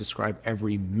can't describe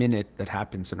every minute that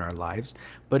happens in our lives.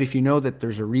 But if you know that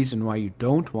there's a reason why you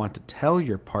don't want to tell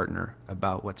your partner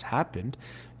about what's happened,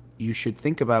 you should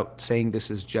think about saying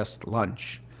this is just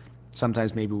lunch.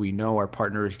 Sometimes maybe we know our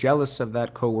partner is jealous of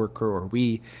that coworker, or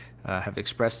we have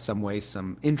expressed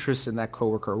some interest in that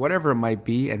coworker, or whatever it might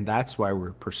be, and that's why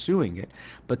we're pursuing it.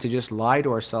 But to just lie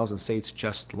to ourselves and say it's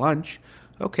just lunch,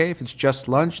 okay, if it's just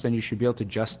lunch, then you should be able to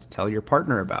just tell your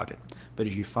partner about it. But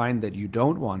if you find that you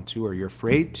don't want to, or you're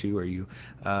afraid to, or you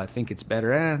think it's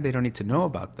better, they don't need to know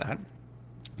about that,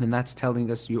 then that's telling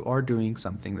us you are doing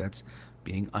something that's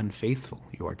being unfaithful.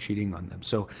 You are cheating on them.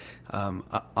 So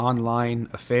online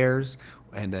affairs,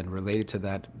 and then related to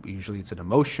that, usually it's an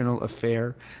emotional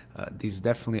affair. These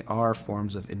definitely are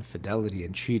forms of infidelity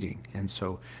and cheating. And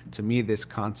so to me, this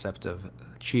concept of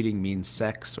cheating means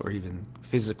sex or even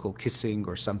physical kissing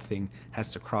or something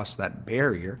has to cross that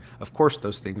barrier. Of course,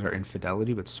 those things are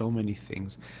infidelity, but so many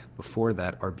things before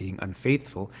that are being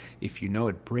unfaithful. If you know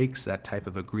it breaks that type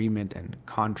of agreement and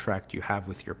contract you have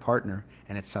with your partner,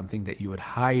 and it's something that you would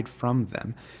hide from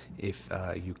them if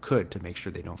you could, to make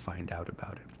sure they don't find out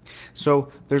about it.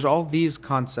 So there's all these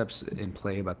concepts in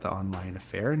play about the online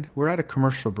affair, and we're at a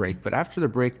commercial break. But after the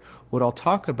break, what I'll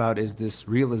talk about is this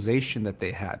realization that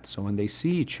they had. So when they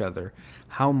see each other,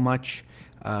 how much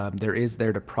there is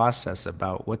there to process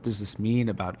about what does this mean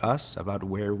about us, about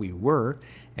where we were,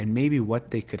 and maybe what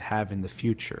they could have in the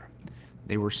future.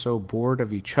 They were so bored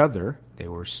of each other, they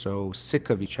were so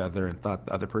sick of each other and thought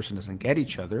the other person doesn't get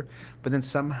each other, but then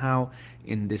somehow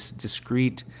in this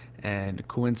discrete and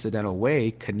coincidental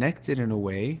way, connected in a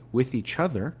way with each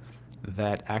other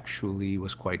that actually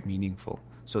was quite meaningful.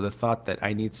 So the thought that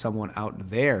I need someone out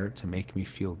there to make me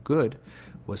feel good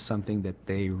was something that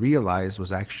they realized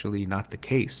was actually not the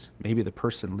case. Maybe the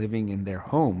person living in their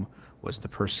home was the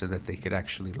person that they could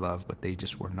actually love, but they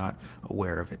just were not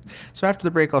aware of it. So after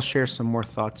the break, I'll share some more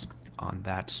thoughts on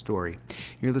that story.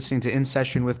 You're listening to In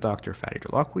Session with Dr. Fadi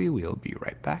Holakwi. We'll be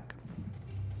right back.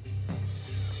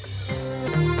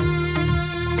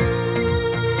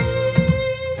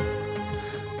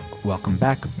 Welcome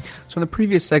back. So in the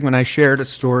previous segment, I shared a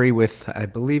story with, I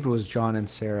believe it was John and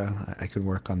Sarah. I could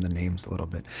work on the names a little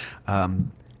bit.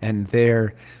 And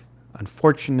their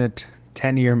unfortunate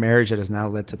 10-year marriage that has now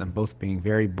led to them both being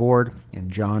very bored.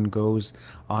 And John goes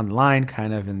online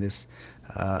kind of in this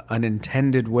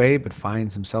unintended way, but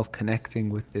finds himself connecting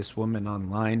with this woman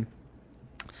online,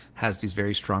 has these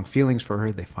very strong feelings for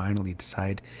her. They finally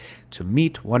decide to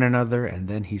meet one another, and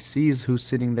then he sees who's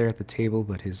sitting there at the table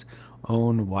but his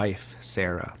own wife,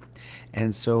 Sarah.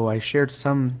 And so I shared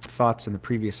some thoughts in the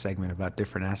previous segment about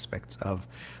different aspects of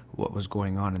what was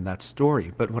going on in that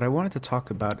story. But what I wanted to talk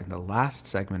about in the last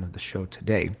segment of the show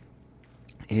today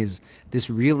is this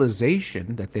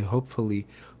realization that they hopefully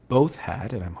both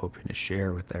had, and I'm hoping to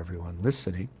share with everyone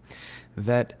listening,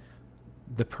 that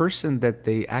the person that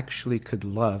they actually could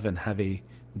love and have a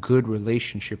good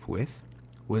relationship with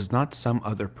was not some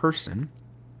other person,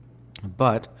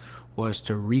 but was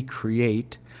to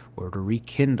recreate or to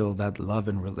rekindle that love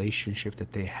and relationship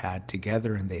that they had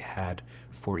together and they had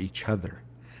for each other.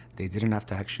 They didn't have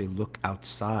to actually look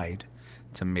outside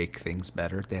to make things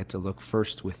better. They had to look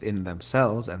first within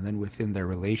themselves and then within their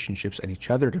relationships and each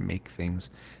other to make things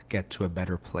get to a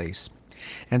better place.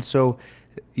 And so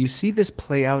you see this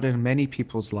play out in many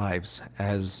people's lives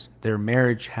as their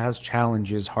marriage has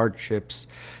challenges, hardships,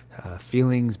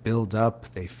 feelings build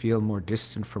up, they feel more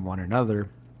distant from one another.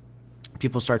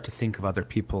 People start to think of other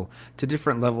people to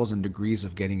different levels and degrees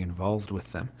of getting involved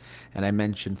with them. And I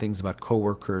mentioned things about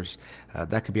coworkers.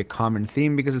 That could be a common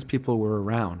theme because it's people we're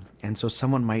around. And so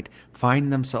someone might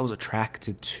find themselves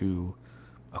attracted to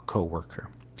a coworker.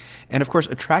 And of course,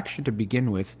 attraction to begin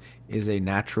with is a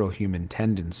natural human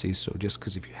tendency. So just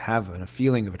because if you have a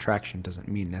feeling of attraction doesn't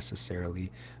mean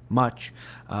necessarily much.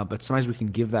 But sometimes we can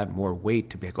give that more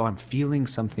weight to be like, oh, I'm feeling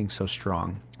something so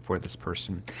strong for this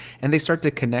person. And they start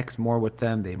to connect more with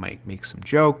them. They might make some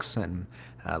jokes and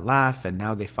laugh. And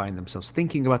now they find themselves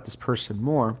thinking about this person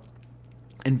more.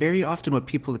 And very often what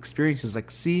people experience is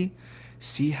like, see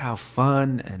how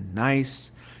fun and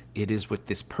nice it is with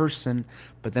this person,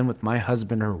 but then with my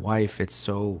husband or wife, it's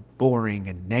so boring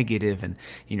and negative, and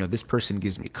this person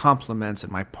gives me compliments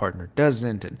and my partner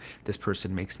doesn't, and this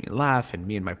person makes me laugh and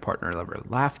me and my partner never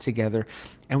laugh together.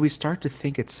 And we start to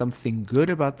think it's something good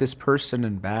about this person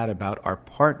and bad about our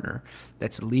partner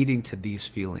that's leading to these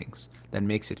feelings, that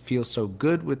makes it feel so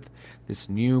good with this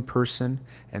new person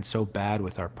and so bad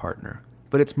with our partner.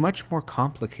 But it's much more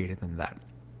complicated than that.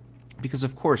 Because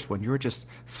of course, when you're just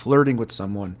flirting with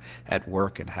someone at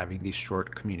work and having these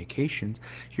short communications,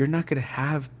 you're not going to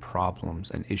have problems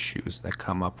and issues that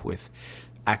come up with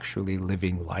actually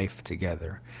living life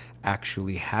together,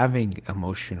 actually having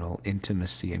emotional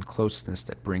intimacy and closeness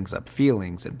that brings up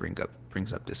feelings and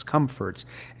brings up discomforts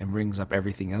and brings up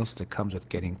everything else that comes with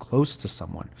getting close to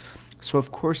someone. So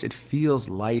of course, it feels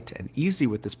light and easy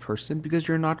with this person because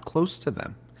you're not close to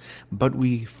them. But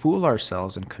we fool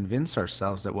ourselves and convince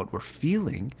ourselves that what we're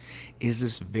feeling is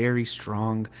this very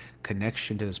strong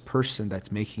connection to this person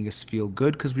that's making us feel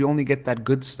good because we only get that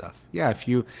good stuff. Yeah, if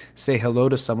you say hello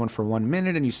to someone for 1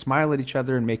 minute and you smile at each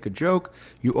other and make a joke,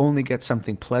 you only get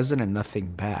something pleasant and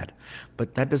nothing bad.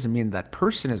 But that doesn't mean that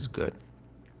person is good.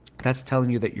 That's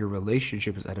telling you that your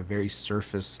relationship is at a very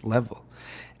surface level.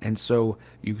 And so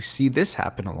you see this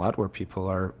happen a lot where people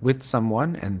are with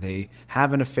someone and they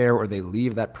have an affair or they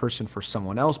leave that person for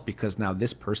someone else because now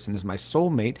this person is my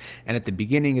soulmate. And at the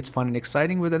beginning it's fun and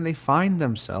exciting, but then they find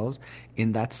themselves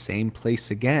in that same place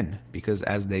again because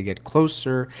as they get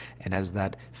closer and as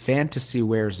that fantasy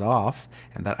wears off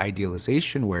and that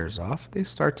idealization wears off, they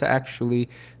start to actually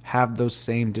have those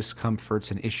same discomforts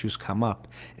and issues come up.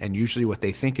 And usually what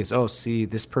they think is, oh, see,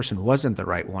 this person wasn't the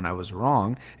right one, I was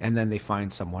wrong. And then they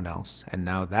find someone else. And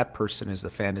now that person is the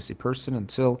fantasy person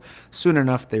until soon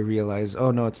enough they realize,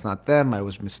 oh, no, it's not them, I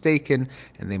was mistaken.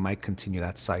 And they might continue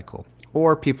that cycle.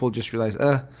 Or people just realize,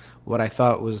 what I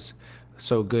thought was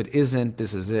so good isn't,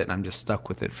 this is it, and I'm just stuck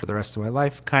with it for the rest of my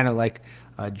life. Kind of like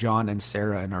John and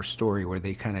Sarah in our story where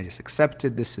they kind of just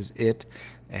accepted this is it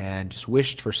and just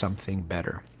wished for something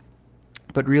better.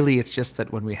 But really, it's just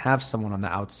that when we have someone on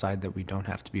the outside that we don't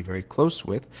have to be very close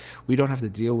with, we don't have to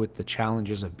deal with the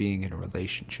challenges of being in a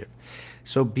relationship.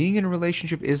 So being in a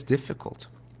relationship is difficult.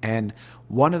 And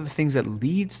one of the things that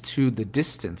leads to the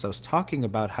distance, I was talking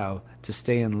about how to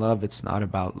stay in love, it's not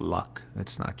about luck.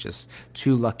 It's not just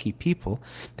two lucky people.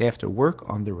 They have to work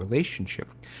on the relationship.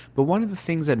 But one of the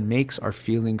things that makes our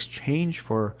feelings change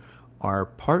for our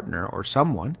partner or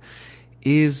someone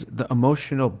is the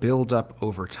emotional buildup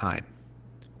over time.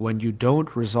 When you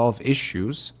don't resolve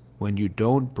issues, when you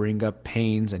don't bring up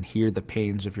pains and hear the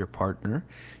pains of your partner,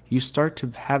 you start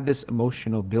to have this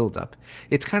emotional buildup.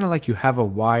 It's kind of like you have a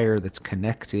wire that's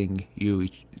connecting you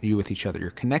with each other.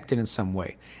 You're connected in some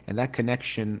way. And that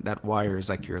connection, that wire is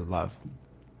like your love.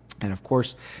 And of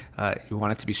course, you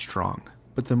want it to be strong.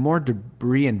 But the more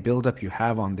debris and buildup you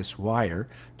have on this wire,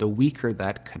 the weaker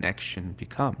that connection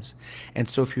becomes. And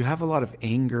so if you have a lot of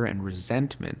anger and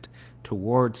resentment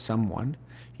towards someone,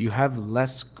 you have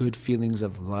less good feelings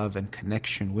of love and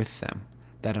connection with them.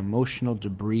 That emotional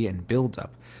debris and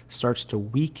buildup starts to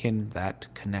weaken that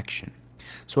connection.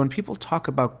 So when people talk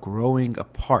about growing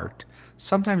apart,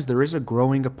 sometimes there is a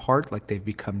growing apart, like they've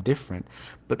become different,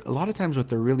 but a lot of times what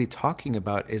they're really talking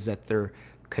about is that their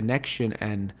connection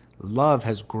and love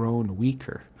has grown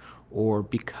weaker. Or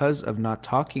because of not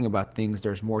talking about things,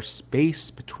 there's more space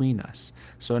between us.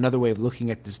 So another way of looking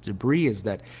at this debris is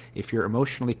that if you're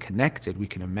emotionally connected, we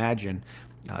can imagine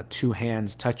two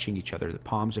hands touching each other, the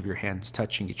palms of your hands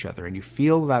touching each other, and you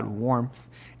feel that warmth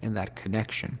and that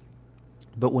connection.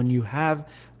 But when you have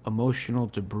emotional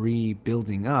debris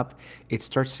building up, it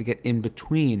starts to get in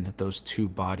between those two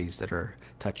bodies that are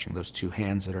touching, those two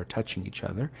hands that are touching each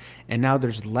other. And now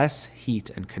there's less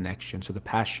heat and connection, so the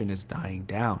passion is dying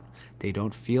down. They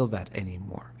don't feel that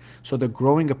anymore. So the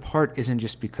growing apart isn't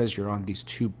just because you're on these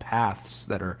two paths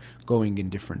that are going in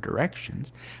different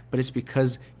directions, but it's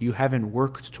because you haven't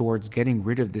worked towards getting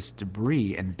rid of this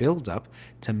debris and buildup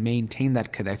to maintain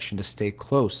that connection, to stay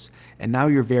close. And now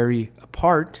you're very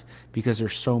apart because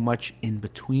there's so much in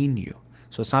between you.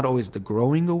 So it's not always the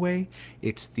growing away,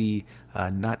 it's the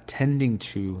not tending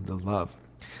to the love.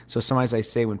 So sometimes I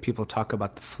say when people talk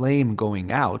about the flame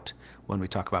going out, when we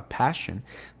talk about passion,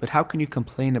 but how can you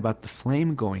complain about the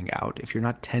flame going out if you're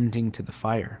not tending to the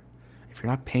fire? If you're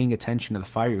not paying attention to the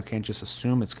fire, you can't just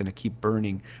assume it's going to keep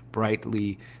burning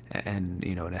brightly and,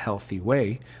 in a healthy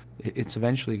way. It's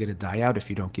eventually going to die out if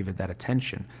you don't give it that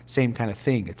attention. Same kind of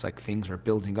thing. It's like things are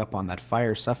building up on that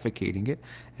fire, suffocating it,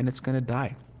 and it's going to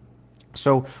die.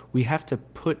 So we have to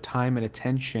put time and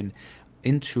attention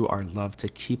into our love to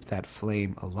keep that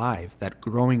flame alive. That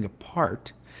growing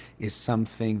apart is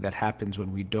something that happens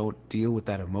when we don't deal with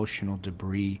that emotional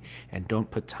debris and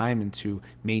don't put time into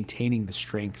maintaining the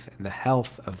strength and the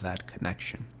health of that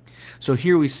connection. So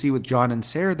here we see with John and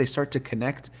Sarah, they start to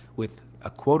connect with a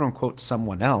quote-unquote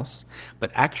someone else,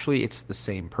 but actually it's the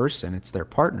same person, it's their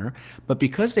partner. But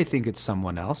because they think it's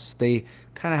someone else, they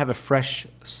kind of have a fresh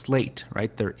slate,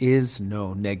 right? There is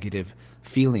no negative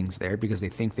feelings there because they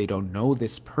think they don't know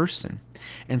this person.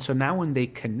 And so now when they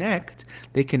connect,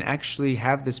 they can actually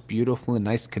have this beautiful and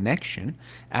nice connection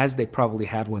as they probably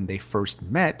had when they first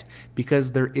met,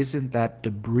 because there isn't that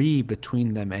debris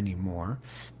between them anymore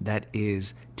that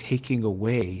is taking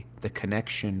away the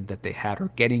connection that they had or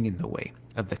getting in the way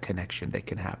of the connection they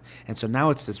can have. And so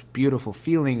now it's this beautiful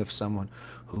feeling of someone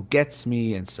who gets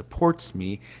me and supports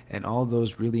me and all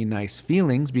those really nice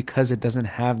feelings, because it doesn't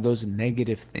have those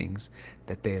negative things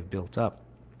that they have built up.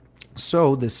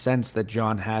 So the sense that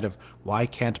John had of, why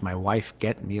can't my wife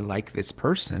get me like this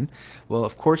person? Well,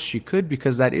 of course she could,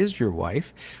 because that is your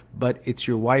wife, but it's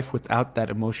your wife without that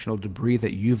emotional debris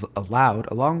that you've allowed,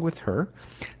 along with her,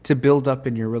 to build up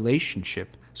in your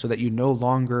relationship, so that you no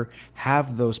longer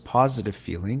have those positive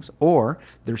feelings, or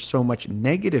there's so much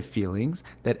negative feelings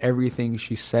that everything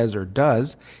she says or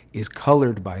does is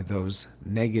colored by those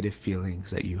negative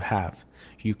feelings that you have.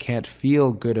 You can't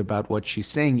feel good about what she's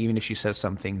saying, even if she says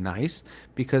something nice,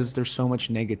 because there's so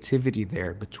much negativity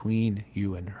there between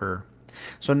you and her.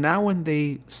 So now when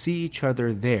they see each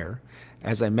other there,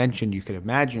 as I mentioned, you can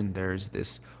imagine there's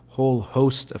this whole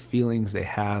host of feelings they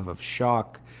have of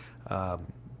shock,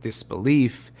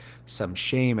 disbelief, some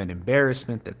shame and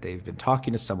embarrassment that they've been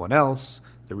talking to someone else,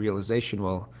 the realization,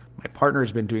 well, my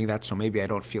partner's been doing that, so maybe I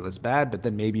don't feel as bad, but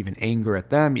then maybe even anger at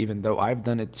them, even though I've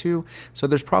done it too. So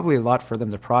there's probably a lot for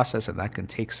them to process, and that can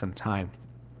take some time.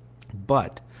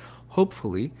 But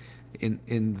hopefully,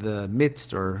 in the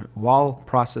midst or while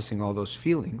processing all those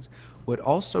feelings, what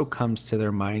also comes to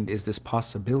their mind is this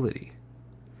possibility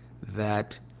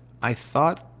that I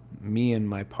thought me and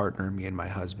my partner, me and my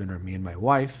husband, or me and my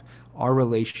wife, our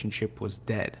relationship was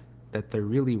dead, that there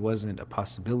really wasn't a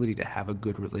possibility to have a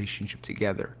good relationship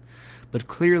together. But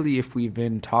clearly, if we've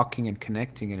been talking and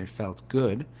connecting and it felt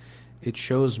good, it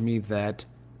shows me that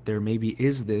there maybe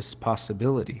is this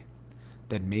possibility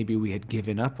that maybe we had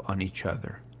given up on each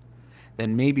other.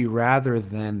 Then maybe rather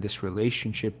than this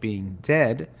relationship being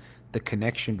dead, the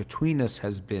connection between us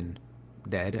has been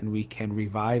dead, and we can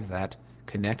revive that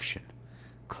connection.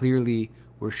 Clearly,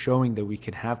 we're showing that we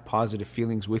can have positive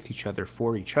feelings with each other,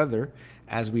 for each other,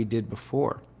 as we did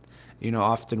before.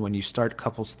 Often when you start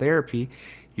couples therapy,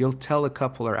 you'll tell a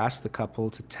couple or ask the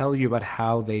couple to tell you about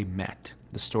how they met,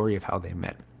 the story of how they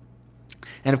met.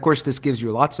 And of course, this gives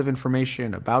you lots of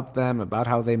information about them, about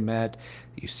how they met.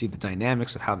 You see the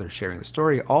dynamics of how they're sharing the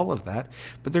story, all of that.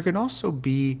 But there can also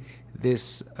be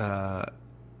this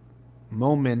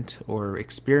moment or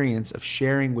experience of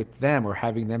sharing with them, or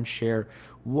having them share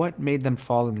what made them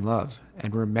fall in love,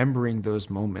 and remembering those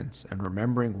moments and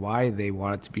remembering why they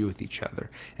wanted to be with each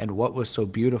other and what was so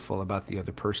beautiful about the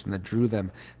other person that drew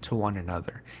them to one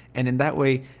another. And in that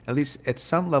way, at least at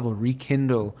some level,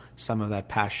 rekindle some of that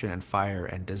passion and fire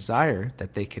and desire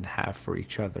that they can have for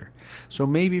each other. So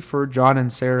maybe for John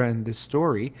and Sarah in this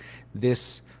story,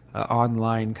 this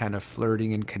online kind of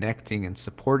flirting and connecting and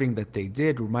supporting that they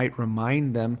did might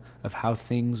remind them of how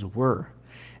things were,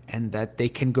 and that they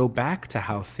can go back to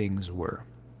how things were.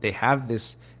 They have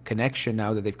this connection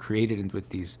now that they've created with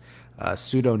these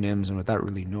pseudonyms and without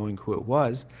really knowing who it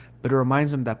was, but it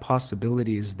reminds them that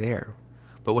possibility is there.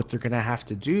 But what they're going to have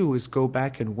to do is go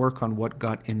back and work on what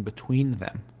got in between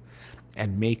them.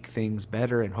 and make things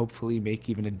better and hopefully make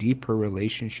even a deeper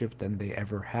relationship than they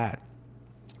ever had.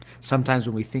 Sometimes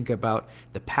when we think about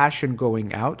the passion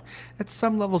going out, at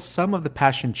some level, some of the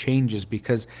passion changes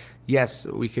because, yes,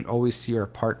 we can always see our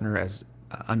partner as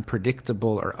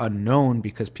unpredictable or unknown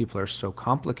because people are so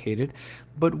complicated,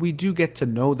 but we do get to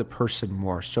know the person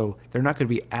more. So they're not going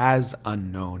to be as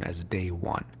unknown as day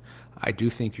one. I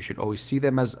do think you should always see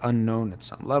them as unknown at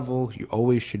some level. You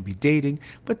always should be dating,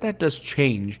 but that does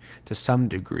change to some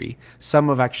degree. Some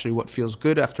of actually what feels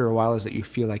good after a while is that you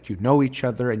feel like you know each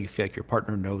other and you feel like your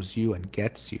partner knows you and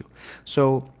gets you.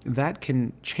 So that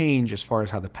can change as far as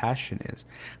how the passion is.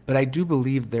 But I do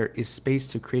believe there is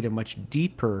space to create a much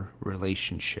deeper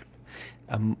relationship,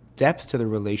 a depth to the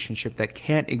relationship that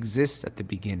can't exist at the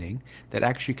beginning that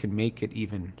actually can make it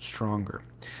even stronger.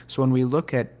 So when we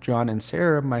look at John and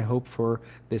Sarah, my hope for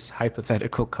this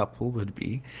hypothetical couple would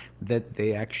be that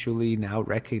they actually now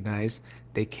recognize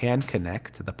they can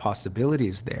connect, the possibility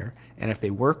is there, and if they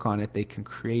work on it, they can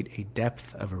create a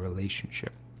depth of a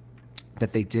relationship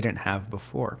that they didn't have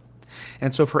before.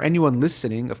 And so for anyone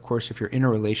listening, of course, if you're in a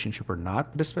relationship or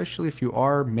not, but especially if you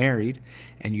are married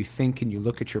and you think and you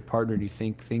look at your partner and you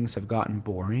think things have gotten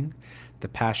boring, the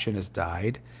passion has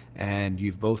died, and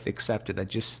you've both accepted that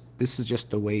this is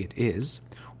just the way it is.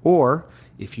 Or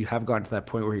if you have gotten to that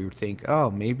point where you think, oh,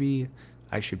 maybe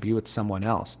I should be with someone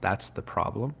else. That's the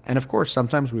problem. And of course,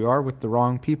 sometimes we are with the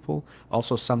wrong people.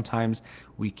 Also, sometimes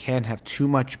we can have too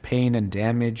much pain and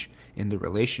damage in the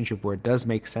relationship where it does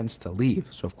make sense to leave.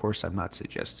 So of course, I'm not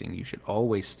suggesting you should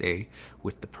always stay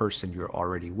with the person you're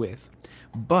already with.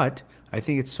 But I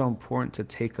think it's so important to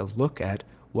take a look at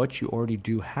what you already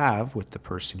do have with the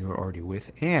person you're already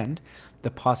with and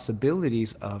the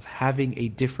possibilities of having a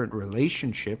different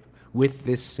relationship with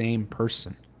this same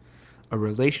person. A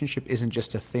relationship isn't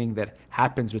just a thing that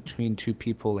happens between two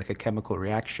people like a chemical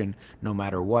reaction. No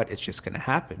matter what, it's just going to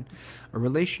happen. A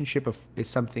relationship is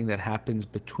something that happens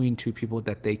between two people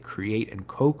that they create and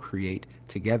co-create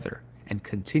together and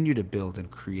continue to build and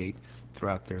create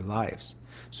throughout their lives.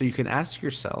 So you can ask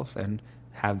yourself and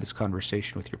have this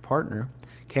conversation with your partner,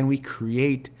 can we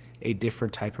create a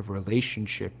different type of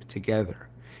relationship together?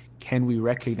 Can we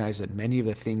recognize that many of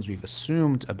the things we've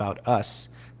assumed about us,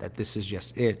 that this is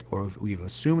just it, or we've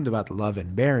assumed about love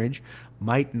and marriage,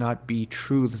 might not be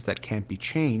truths that can't be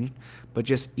changed, but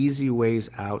just easy ways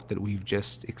out that we've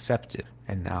just accepted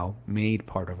and now made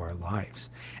part of our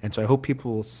lives. And so I hope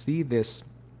people will see this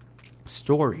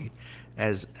story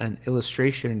as an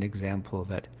illustration, an example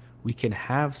that we can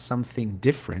have something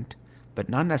different, but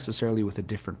not necessarily with a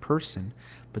different person,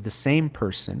 but the same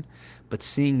person, but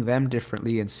seeing them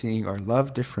differently and seeing our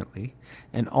love differently,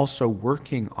 and also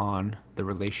working on the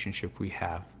relationship we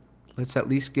have. Let's at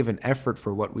least give an effort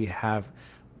for what we have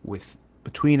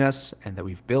between us and that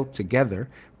we've built together,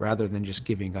 rather than just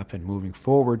giving up and moving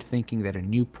forward, thinking that a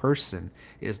new person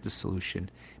is the solution.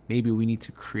 Maybe we need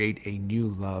to create a new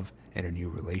love and a new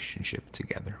relationship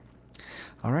together.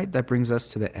 All right, that brings us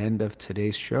to the end of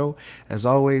today's show. As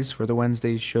always, for the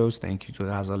Wednesday shows, thank you to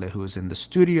Hazale, who is in the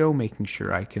studio, making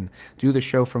sure I can do the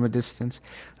show from a distance.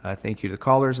 Thank you to the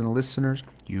callers and the listeners.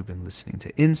 You've been listening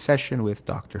to In Session with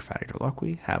Dr. Farid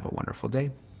Holakwi. Have a wonderful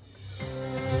day.